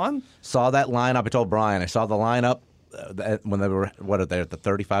 28-1. Saw that lineup. I told Brian, I saw the lineup when they were at the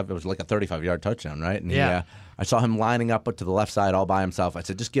 35. It was like a 35-yard touchdown, right? And I saw him lining up to the left side all by himself. I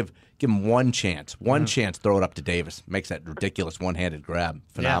said, just give him one chance, throw it up to Davis. Makes that ridiculous one-handed grab.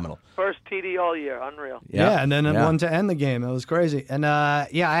 Phenomenal. Yeah. First TD all year, unreal. Yeah, and then one to end the game. It was crazy. And I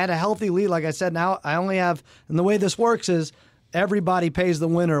had a healthy lead. Like I said, now I only have, and the way this works is everybody pays the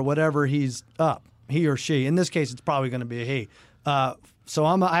winner whatever he's up, he or she. In this case, it's probably going to be a he. So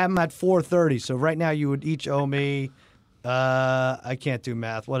I'm at 430. So right now you would each owe me, I can't do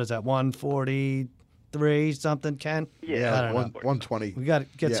math. What is that? 143 something, Ken? Yeah, I don't know. 120. We got to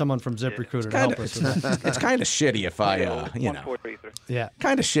get someone from ZipRecruiter to help us with that. It's kind of shitty if I,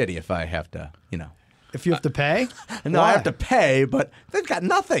 kind of shitty if I have to, If you have to pay? No, Why? I have to pay, but they've got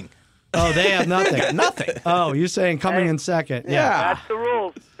nothing. Oh, they have nothing. Nothing. Oh, you're saying coming in second? Yeah. That's the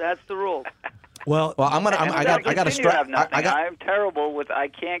rules. That's the rules. Well, I got a strap. I'm terrible with. I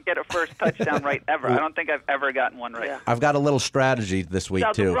can't get a first touchdown right ever. I don't think I've ever gotten one right. Yeah. I've got a little strategy this week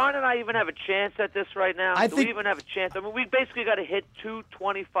now, too. Do Brian and I even have a chance at this right now? I do think we even have a chance? I mean, we basically got to hit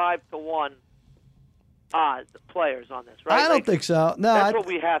 225-1 odds players on this, right? I don't think so. No, that's what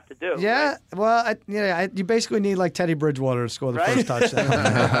we have to do. Yeah, right? well, you basically need like Teddy Bridgewater to score the first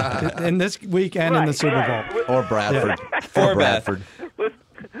touchdown in this weekend in the Super Bowl, or Bradford, or Bradford.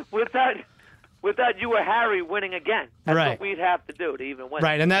 With that, you or Harry winning again. That's right. what we'd have to do to even win.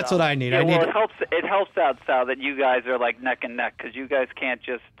 Right, and that's what I need. Yeah, it helps out, Sal, that you guys are like neck and neck because you guys can't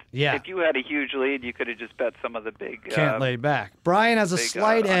just. Yeah. If you had a huge lead, you could have just bet some of the big. Can't lay back. Brian has a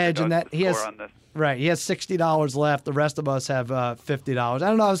slight edge in that he has. Right, he has $60 left. The rest of us have $50. I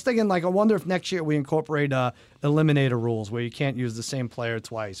don't know. I was thinking, I wonder if next year we incorporate eliminator rules where you can't use the same player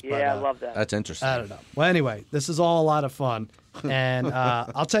twice. Yeah, I love that. That's interesting. I don't know. Well, anyway, this is all a lot of fun, and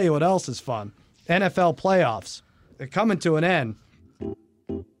I'll tell you what else is fun. NFL playoffs. They're coming to an end.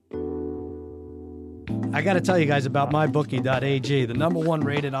 I got to tell you guys about MyBookie.ag, the #1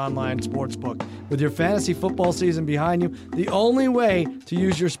 rated online sportsbook. With your fantasy football season behind you, the only way to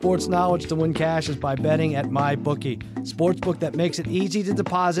use your sports knowledge to win cash is by betting at MyBookie. Sportsbook that makes it easy to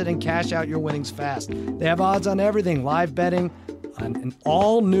deposit and cash out your winnings fast. They have odds on everything, live betting, an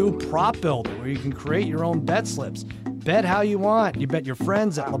all-new prop builder where you can create your own bet slips. Bet how you want. You bet your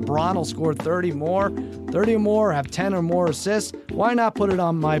friends that LeBron will score 30 or more, have 10 or more assists. Why not put it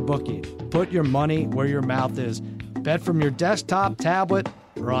on MyBookie? Put your money where your mouth is. Bet from your desktop, tablet,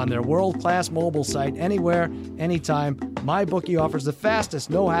 or on their world-class mobile site, anywhere, anytime. MyBookie offers the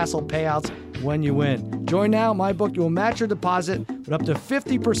fastest, no-hassle payouts when you win. Join now. MyBookie will match your deposit with up to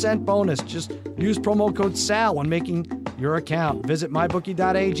 50% bonus. Just use promo code SAL when making your account. Visit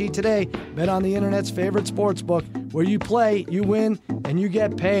MyBookie.ag today. Bet on the internet's favorite sportsbook, where you play, you win, and you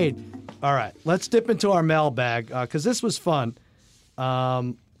get paid. All right, let's dip into our mailbag because this was fun.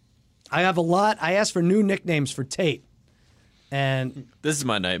 I have a lot. I asked for new nicknames for Tate. And this is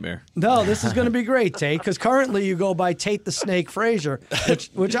my nightmare. No, this is going to be great, Tate, because currently you go by Tate the Snake Frazier,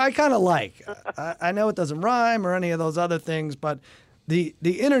 which I kind of like. I know it doesn't rhyme or any of those other things, but the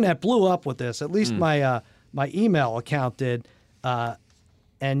internet blew up with this. At least my email account did.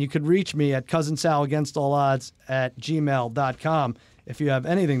 And you could reach me at cousinsalagainstallodds@gmail.com if you have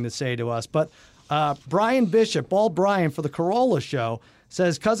anything to say to us. But Brian Bishop, Bald Brian for the Corolla Show,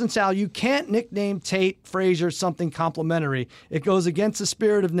 says, Cousin Sal, you can't nickname Tate Frazier something complimentary. It goes against the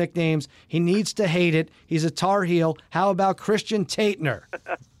spirit of nicknames. He needs to hate it. He's a Tar Heel. How about Christian Taitner?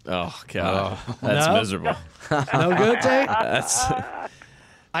 Oh God, that's No? miserable. No good, Tate? That's.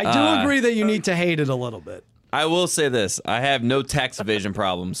 I do agree that you need to hate it a little bit. I will say this: I have no tax evasion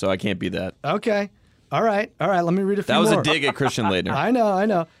problem, so I can't be that. Okay. All right. Let me read a few That was more. a dig at Christian Leitner. I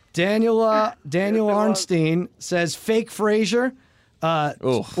know. Daniel Arnstein says fake Frazier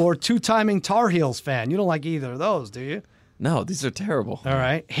or two-timing Tar Heels fan. You don't like either of those, do you? No, these are terrible. All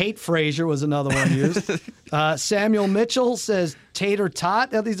right. Hate Frazier was another one used. Samuel Mitchell says Tater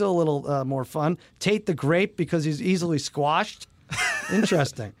Tot. Now, these are a little more fun. Tate the Grape because he's easily squashed.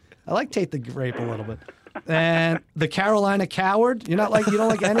 Interesting. I like Tate the Grape a little bit. And the Carolina Coward. You don't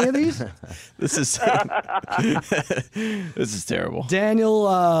like any of these? This is this is terrible. Daniel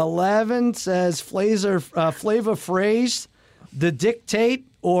Levin says Flavor Fraze, the Dictate,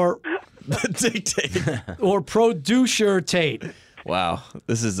 or Dictate. or Producer Tate. Wow,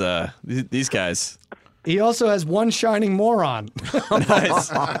 this is these guys. He also has One Shining Moron.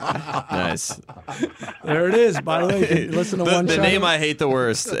 Nice, nice. There it is. By the way, you can listen to One The Shining. name I hate the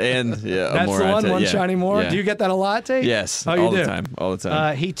worst, and yeah, That's moron the one. Tate. One Yeah, Shining Moron. yeah. Do you get that a lot, Tate? Yes, Oh, you all do? the time, all the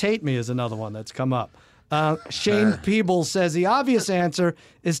time. He Tate Me is another one that's come up. Shane Peebles says the obvious answer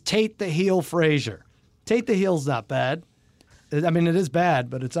is Tate the Heel Frazier. Tate the Heel's not bad. I mean, it is bad,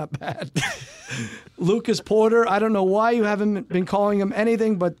 but it's not bad. Lucas Porter, I don't know why you haven't been calling him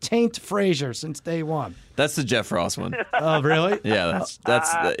anything but Taint Frazier since day one. That's the Jeff Ross one. Oh, really? Yeah,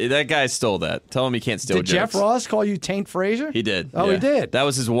 that guy stole that. Tell him he can't steal Did jokes. Jeff Ross call you Taint Frazier? He did. Oh, yeah. he did? That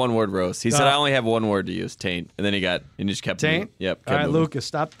was his one-word roast. He said, "I only have one word to use, taint," and then he just kept Taint? moving. Yep. All kept right, moving. Lucas,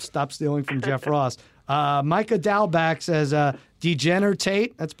 stop stealing from Jeff Ross. Micah Dalback says Degener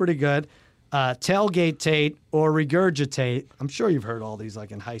Tate. That's pretty good. Tailgate Tate or Regurgitate. I'm sure you've heard all these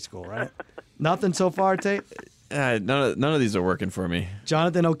like in high school, right? Nothing so far, Tate? None of these are working for me.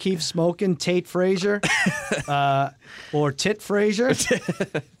 Jonathan O'Keefe Smoking, Tate Frazier, or Tit Frazier.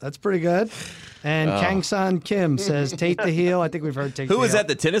 That's pretty good. And Kang San Kim says Tate the Heel. I think we've heard Tate the Who is Heel. that?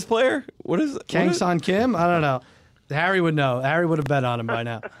 The tennis player? What is it? Kang San Kim? I don't know. Harry would know. Harry would have bet on him by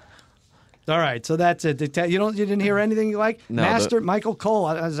now. All right, so that's it. You didn't hear anything you like? No, Master Michael Cole,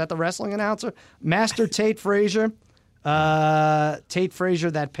 is that the wrestling announcer? Master Tate Frazier. Tate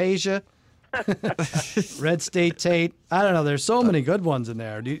Frazier that pays you. Red State Tate. I don't know. There's so many good ones in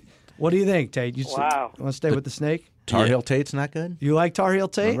there. What do you think, Tate? You Wow. want to stay with the snake? Tar Heel Tate's not good. You like Tar Heel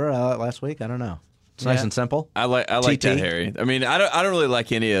Tate? Remember last week? I don't know. It's Yeah. nice and simple. I like TT? that, Harry. I mean, I don't really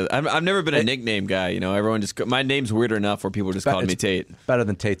like any of. I've never been a nickname guy. You know, everyone just my name's weird enough where people just call me It's Tate. Better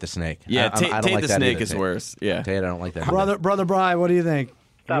than Tate the Snake. Yeah, I don't Tate like the that Snake either, is Tate. worse. Yeah. Tate, I don't like that. Brother Bry, what do you think?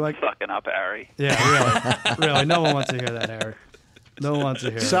 Stop like- sucking up, Harry. Yeah, really. No one wants to hear that, Harry. No one wants to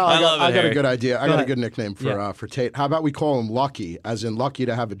hear it. Sal, I love it, I got a Harry. good idea. I got ahead. a good nickname Yeah. for Tate. How about we call him Lucky, as in lucky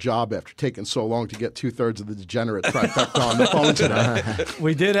to have a job after taking so long to get 2/3 of the degenerate trifecta on the phone today.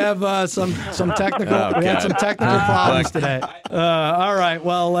 We did have some technical. Oh, we had God. some technical problems today. All right.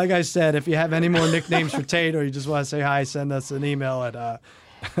 Well, like I said, if you have any more nicknames for Tate, or you just want to say hi, send us an email at. I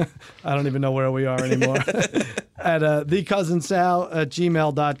don't even know where we are anymore. At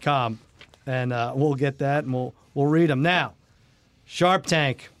thecousensal@gmail.com, and we'll get that and we'll read them now. Sharp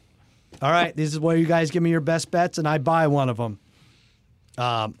Tank. All right, this is where you guys give me your best bets, and I buy one of them.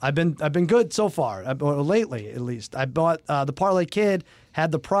 I've been good so far, or lately at least. I bought the Parlay Kid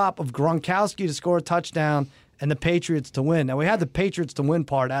had the prop of Gronkowski to score a touchdown and the Patriots to win. Now we had the Patriots to win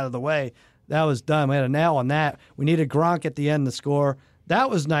part out of the way. That was done. We had a nail on that. We needed Gronk at the end to score. That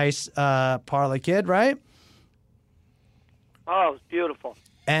was nice, Parlay Kid, right? Oh, it was beautiful.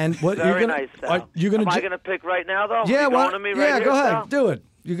 And what Very you're gonna, nice, Sal. are you gonna? Am I going to pick right now, though? Yeah, Are you well, going to me yeah. right Go here, ahead, Sal? do it.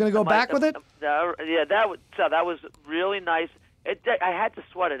 You're gonna go back with it. Yeah, that was really nice. I had to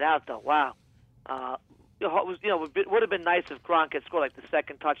sweat it out, though. Wow. It would have been nice if Gronk had scored like the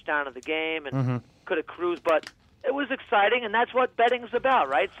second touchdown of the game and could have cruised, but it was exciting, and that's what betting's about,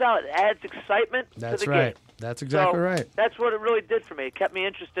 right, Sal? It adds excitement That's to the right. game. That's exactly So right. That's what it really did for me. It kept me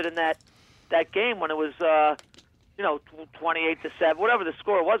interested in that game when it was 28-7, whatever the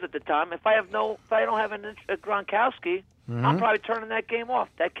score was at the time. If I don't have a Gronkowski, I'm probably turning that game off.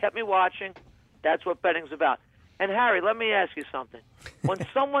 That kept me watching. That's what betting's about. And Harry, let me ask you something. When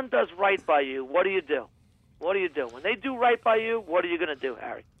someone does right by you, what do you do? What do you do? When they do right by you, what are you going to do,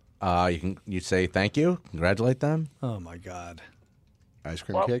 Harry? You say thank you, congratulate them. Oh my God. Ice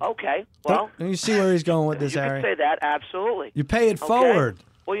cream Well, cake. okay. Well, Don't you see where he's going with this, you Harry? can say that absolutely. You pay it Okay? forward.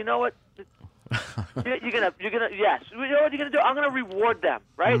 Well, you know what? You're gonna yes. You know what you're gonna do? I'm gonna reward them,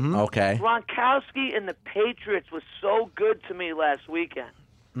 right? Okay. Gronkowski and the Patriots was so good to me last weekend.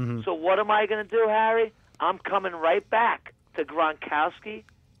 So what am I gonna do, Harry? I'm coming right back to Gronkowski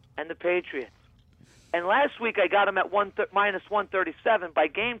and the Patriots. And last week I got them at minus 137. By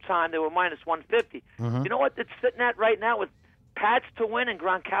game time, they were minus 150. You know what it's sitting at right now with Pats to win and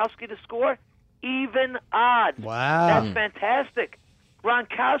Gronkowski to score? Even odds. Wow. That's fantastic.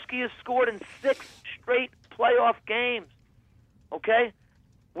 Gronkowski has scored in 6 straight playoff games. Okay?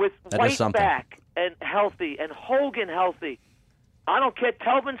 With That is White something. back and healthy and Hogan healthy. I don't care.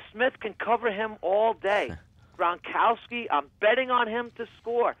 Telvin Smith can cover him all day. Gronkowski, I'm betting on him to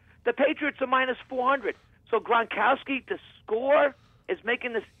score. The Patriots are minus 400. So Gronkowski to score is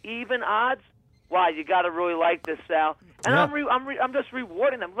making this even odds. Wow, you got to really like this, Sal. And Yeah. I'm just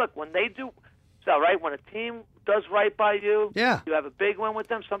rewarding them. Look, when they do, Sal, right? When a team does right by you, Yeah. you have a big win with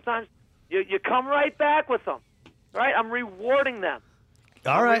them. Sometimes you come right back with them, right? I'm rewarding them.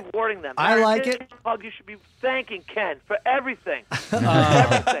 All right. Rewarding them. I Aaron, like this it. Hug, you should be thanking Ken for everything.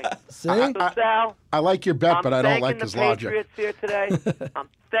 Everything. See? So, Sal, I like your bet, I'm but I don't like thanking his the logic. Patriots here today. I'm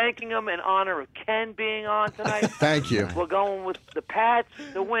thanking them in honor of Ken being on tonight. Thank you. We're going with the Pats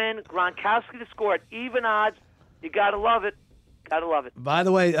to win, Gronkowski to score at even odds. You got to love it. Got to love it. By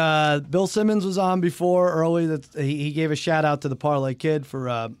the way, Bill Simmons was on before early. That he gave a shout out to the Parlay Kid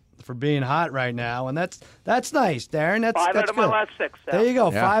for being hot right now, and that's nice, Darren. That's 5 that's out of good. my last 6. Sal. There you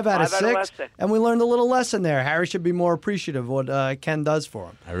go, Yeah. 5 out of 5 out of 6, last 6. and we learned a little lesson there. Harry should be more appreciative of what Ken does for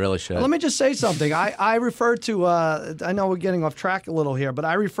him. I really should. Let me just say something. I referred to, I know we're getting off track a little here, but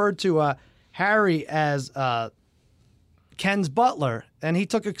I referred to Harry as Ken's butler, and he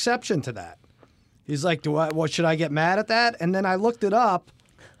took exception to that. He's like, what should I get mad at that? And then I looked it up,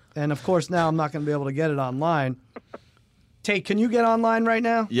 and of course now I'm not going to be able to get it online. Tate, can you get online right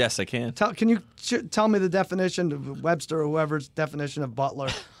now? Yes, I can. Can you tell me the definition, Webster or whoever's definition of butler?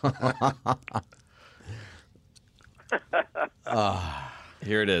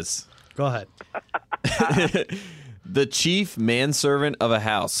 Here it is. Go ahead. The chief manservant of a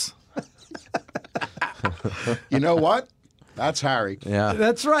house. You know what? That's Harry. Yeah.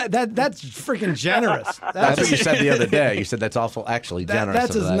 That's right. That's freaking generous. That's what you said the other day. You said that's awful, actually generous.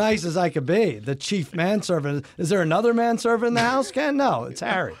 That's of as that. nice as I could be. The chief manservant. Is there another manservant in the house, Ken? No, it's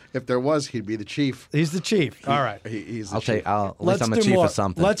Harry. If there was, he'd be the chief. He's the chief. All right. He's the I'll chief. take. At least I'm a do chief more. of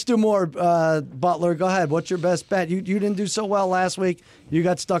something. Let's do more. Butler, go ahead. What's your best bet? You didn't do so well last week. You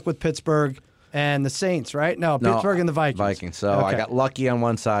got stuck with Pittsburgh and the Saints, right? No, Pittsburgh and the Vikings. So I Okay. got lucky on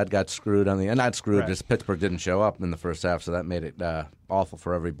one side, got screwed on the, and not screwed. Right. Just Pittsburgh didn't show up in the first half, so that made it awful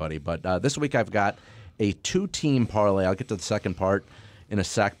for everybody. But this week I've got a 2-team parlay. I'll get to the second part in a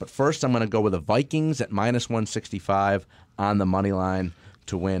sec. But first I'm going to go with the Vikings at minus 165 on the money line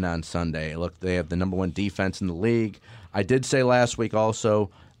to win on Sunday. Look, they have the number 1 defense in the league. I did say last week also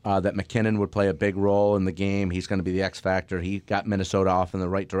that McKinnon would play a big role in the game. He's going to be the X factor. He got Minnesota off in the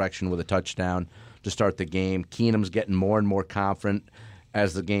right direction with a touchdown to start the game. Keenum's getting more and more confident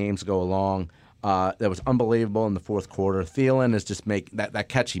as the games go along. That was unbelievable in the fourth quarter. Thielen is just that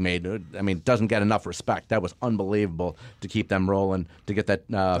catch he made. I mean, doesn't get enough respect. That was unbelievable to keep them rolling to get that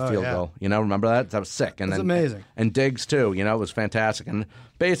field yeah. goal. You know, remember that? That was sick. And That's then, amazing. And Diggs too. You know, it was fantastic. And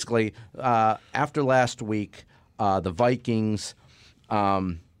basically, after last week, the Vikings.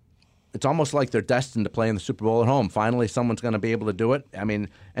 It's almost like they're destined to play in the Super Bowl at home. Finally, someone's going to be able to do it. I mean,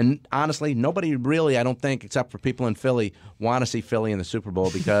 and honestly, nobody really, I don't think, except for people in Philly, want to see Philly in the Super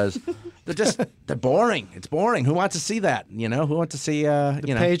Bowl because they're boring. It's boring. Who wants to see that? You know, who wants to see? The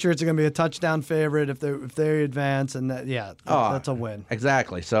Patriots are going to be a touchdown favorite if they advance, and that's a win.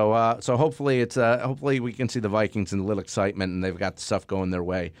 Exactly. So hopefully hopefully we can see the Vikings in a little excitement, and they've got the stuff going their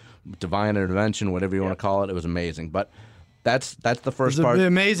way. Divine intervention, whatever you want to call it. It was amazing, but. That's the first It would part. be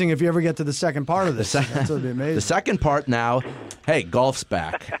amazing if you ever get to the second part of this. That would be amazing. The second part now, hey, golf's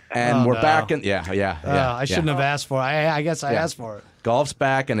back, and we're back in. Yeah. I shouldn't have asked for it. I guess I asked for it. Golf's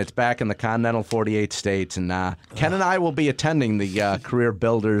back, and it's back in the continental 48 states. And Ken and I will be attending the Career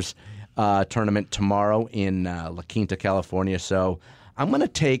Builders tournament tomorrow in La Quinta, California. So I'm going to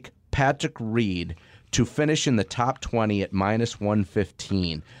take Patrick Reed to finish in the top 20 at minus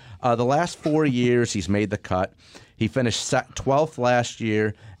 115. The last 4 years, he's made the cut. He finished 12th last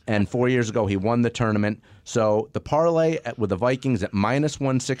year, and 4 years ago he won the tournament. So the parlay with the Vikings at minus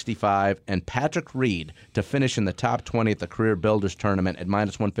 165 and Patrick Reed to finish in the top 20 at the Career Builders tournament at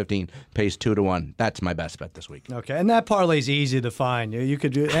minus 115 pays 2-1. That's my best bet this week. Okay, and that parlay's easy to find. You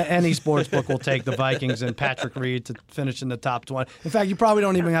could do any sports book will take the Vikings and Patrick Reed to finish in the top 20. In fact, you probably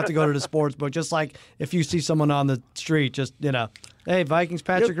don't even have to go to the sports book. Just like if you see someone on the street, just hey, Vikings,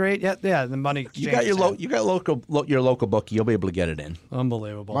 Patrick Reed, yeah, the money. You got your local bookie. You'll be able to get it in.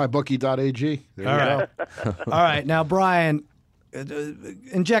 Unbelievable. MyBookie.ag. There All you right. go. All right, now Brian,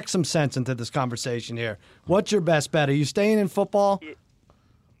 inject some sense into this conversation here. What's your best bet? Are you staying in football?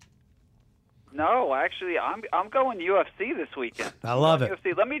 No, actually, I'm going UFC this weekend. I love it.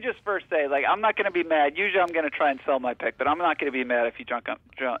 UFC. Let me just first say, I'm not going to be mad. Usually, I'm going to try and sell my pick, but I'm not going to be mad if you jump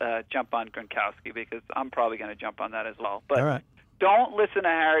on Gronkowski because I'm probably going to jump on that as well. But All right. don't listen to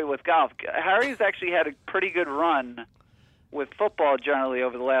Harry with golf. Harry's actually had a pretty good run with football generally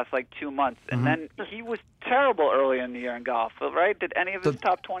over the last 2 months, and then he was terrible earlier in the year in golf. Right? Did any of his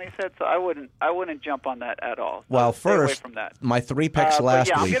top 20s hit? So I wouldn't jump on that at all. So Well, stay away first, from that. my 3 picks last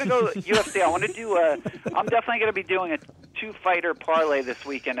yeah, week. I'm going to go UFC. I want to do I'm definitely going to be doing a 2-fighter parlay this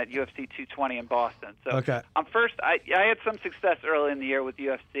weekend at UFC 220 in Boston. So Okay. first, I had some success early in the year with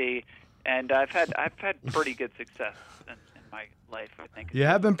UFC, and I've had pretty good success in my life. I think You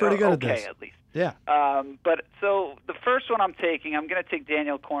have been pretty good at this. Okay, at least. Yeah. But so the first one I'm taking, I'm going to take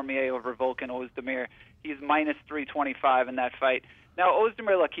Daniel Cormier over Volkan Ozdemir. He's minus 325 in that fight. Now,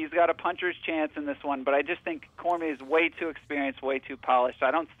 Ozdemir, look, he's got a puncher's chance in this one, but I just think Cormier is way too experienced, way too polished. So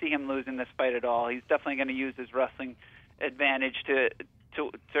I don't see him losing this fight at all. He's definitely going to use his wrestling advantage to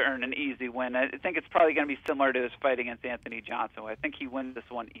earn an easy win. I think it's probably going to be similar to his fight against Anthony Johnson. I think he wins this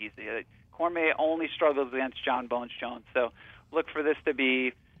one easy. Cormier only struggles against John Bones Jones, so look for this to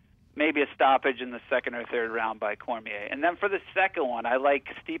be maybe a stoppage in the second or third round by Cormier. And then for the second one, I like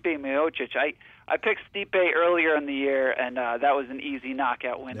Stipe Miocic. I picked Stipe earlier in the year, and that was an easy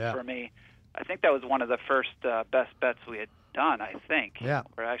knockout win for me. I think that was one of the first best bets we had done, I think. Yeah.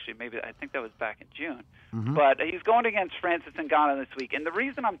 Or actually, maybe I think that was back in June. But he's going against Francis Ngannou this week. And the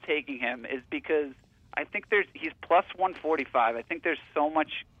reason I'm taking him is because I think he's plus 145. I think there's so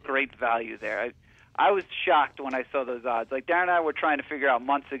much great value there. I was shocked when I saw those odds. Darren and I were trying to figure out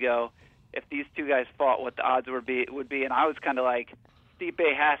months ago if these two guys fought, what the odds would be, and I was kind of like,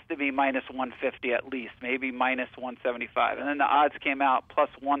 Stipe has to be minus 150 at least, maybe minus 175. And then the odds came out plus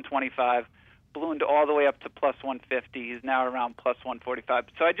 125, ballooned all the way up to plus 150. He's now around plus 145.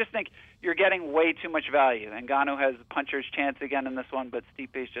 So I just think you're getting way too much value. Ngannou has a puncher's chance again in this one, but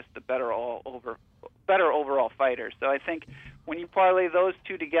Stipe is just the better overall fighter. So I think when you parlay those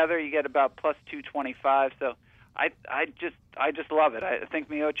two together, you get about plus 225. So I just love it. I think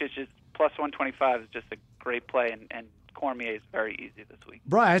Miocic is plus 125 is just a great play, and Cormier is very easy this week.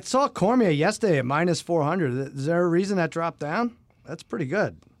 Brian, I saw Cormier yesterday at minus 400. Is there a reason that dropped down? That's pretty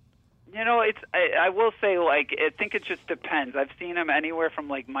good. I will say, I think it just depends. I've seen him anywhere from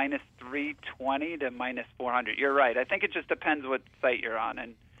minus 320 to minus 400. You're right. I think it just depends what site you're on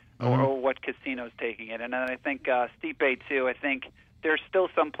and or what casino's taking it. And then I think Stipe too. I think there's still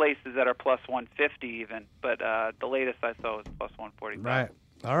some places that are plus 150 even, but the latest I saw was plus 145. Right.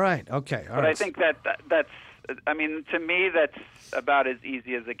 All right. Okay. All but right. I think that's. I mean, to me, that's about as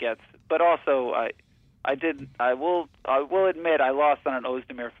easy as it gets. But also, I will admit I lost on an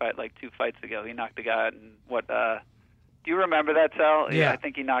Ozdemir fight 2 fights ago. He knocked a guy out in what? Do you remember that, Sal? Yeah. I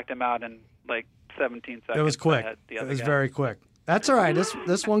think he knocked him out in 17 seconds. It was quick. It was very quick. That's all right.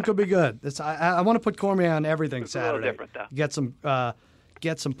 This one could be good. I want to put Cormier on everything it's Saturday. A little different, though.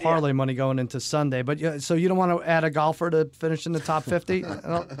 Get some parlay money going into Sunday. But so you don't want to add a golfer to finish in the top 50?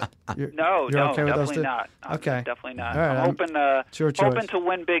 No, okay definitely with those two? not. Okay. Definitely not. All right, I'm hoping to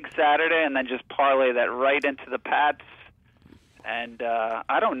win big Saturday and then just parlay that right into the Pats. And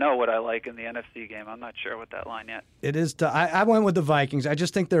I don't know what I like in the NFC game. I'm not sure what that line yet. It is. I went with the Vikings. I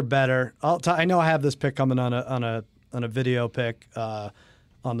just think they're better. I know I have this pick coming on a video pick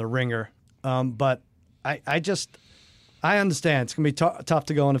on the Ringer, but I understand it's going to be tough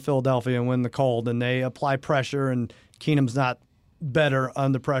to go into Philadelphia and win the cold, and they apply pressure, and Keenum's not better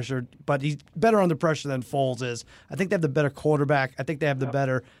under pressure, but he's better under pressure than Foles is. I think they have the better quarterback. I think they have the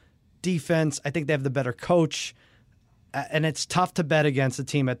better defense. I think they have the better coach, and it's tough to bet against a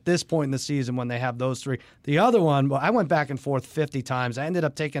team at this point in the season when they have those three. The other one, well, I went back and forth 50 times. I ended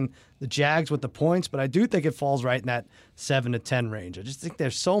up taking the Jags with the points, but I do think it falls right in that 7 to 10 range. I just think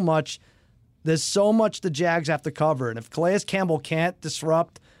there's so much the Jags have to cover. And if Calais Campbell can't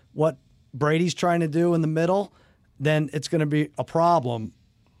disrupt what Brady's trying to do in the middle, then it's going to be a problem.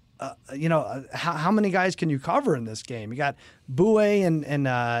 How many guys can you cover in this game? You got Bouye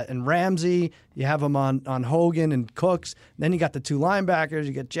and Ramsey. You have them on Hogan and Cooks. Then you got the 2 linebackers.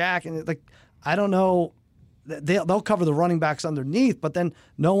 You get Jack. And I don't know. They'll cover the running backs underneath, but then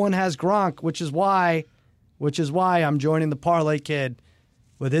no one has Gronk, which is why I'm joining the parlay kid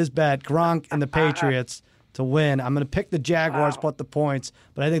with his bet, Gronk and the Patriots to win. I'm going to pick the Jaguars, put the points,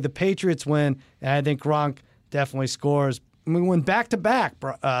 but I think the Patriots win, and I think Gronk definitely scores. We win back-to-back,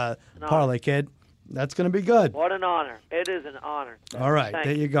 parlay kid. That's going to be good. What an honor. It is an honor. All right, Thank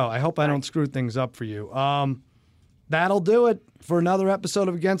there you go. I hope I don't screw things up for you. That'll do it for another episode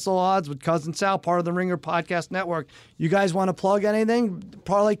of Against All Odds with Cousin Sal, part of the Ringer Podcast Network. You guys want to plug anything?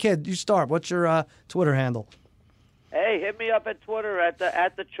 Parlay Kid, you start. What's your Twitter handle? Hey, hit me up at Twitter at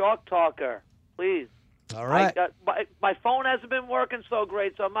the Chalk Talker, please. All right. My phone hasn't been working so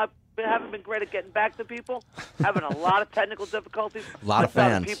great, so haven't been great at getting back to people. Having a lot of technical difficulties. A lot of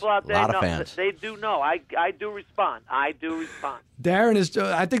fans. People out there a lot know, of fans. They do know. I do respond. Darren is.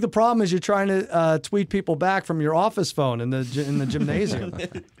 I think the problem is you're trying to tweet people back from your office phone in the gymnasium.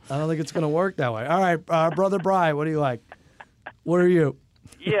 I don't think it's going to work that way. All right, Brother Bry, what do you like? What are you?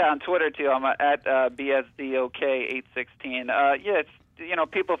 Yeah, on Twitter too. I'm at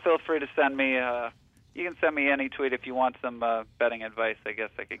BSDOK816. People feel free to send me. You can send me any tweet if you want some betting advice. I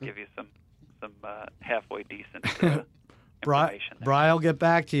guess I could give you some halfway decent information. Bri, I'll get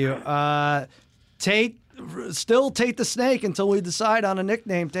back to you. Tate the Snake until we decide on a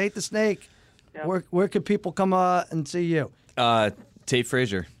nickname. Tate the Snake. Yeah. Where could people come and see you? Tate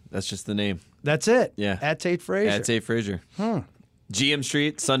Frazier. That's just the name. That's it? Yeah. At Tate Frazier. At Tate Frazier. GM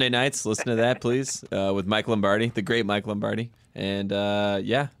Street, Sunday nights. Listen to that, please, with Mike Lombardi, the great Mike Lombardi. And,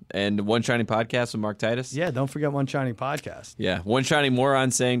 and One Shining Podcast with Mark Titus. Yeah, don't forget One Shining Podcast. Yeah, One Shining Moron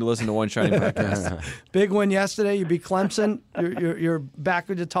saying to listen to One Shining Podcast. Big win yesterday. You beat Clemson. You're back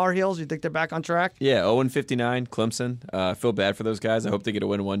with the Tar Heels. You think they're back on track? Yeah, 0-59, Clemson. I feel bad for those guys. I hope they get a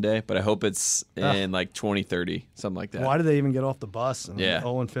win one day, but I hope it's in 2030, something like that. Why did they even get off the bus?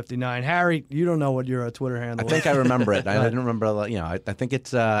 0-59. Harry, you don't know what your Twitter handle is. I think I remember it. I didn't remember. I think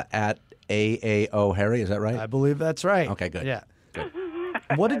it's at AAO Harry. Is that right? I believe that's right. Okay, good. Yeah.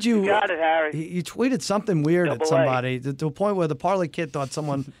 What did you? You got it, Harry. You tweeted something weird at somebody to a point where the Parlay Kid thought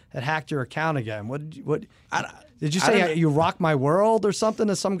someone had hacked your account again. What did you say? You rock my world or something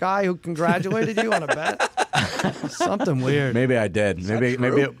to some guy who congratulated you on a bet? Something weird. Maybe I did. Maybe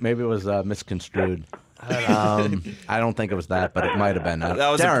it was misconstrued. I don't think it was that, but it might have been. That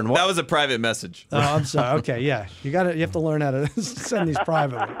was a private message. Oh, I'm sorry. Okay, yeah, you have to learn how to send these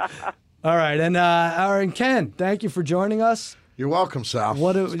privately. All right, and Ken, thank you for joining us. You're welcome, Sal.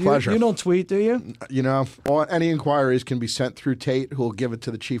 It's a pleasure. You don't tweet, do you? Any inquiries can be sent through Tate, who will give it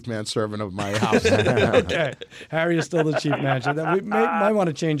to the chief manservant of my house. Okay. Harry is still the chief manservant. We might want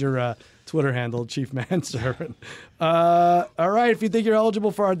to change your Twitter handle, chief manservant. All right. If you think you're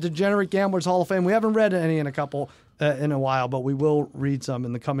eligible for our Degenerate Gamblers Hall of Fame, we haven't read any in a while, but we will read some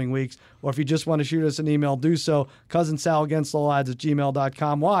in the coming weeks. Or if you just want to shoot us an email, do so.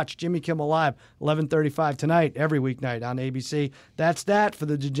 CousinSalAgainstAllOdds@gmail.com. Watch Jimmy Kimmel Live, 11:35 tonight, every weeknight on ABC. That's that for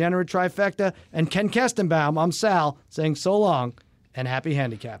the Degenerate Trifecta. And Ken Kestenbaum, I'm Sal, saying so long and happy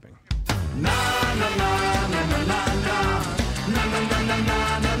handicapping. Na, na, na, na, na, na, na, na, na, na,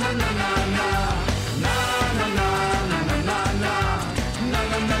 na, na.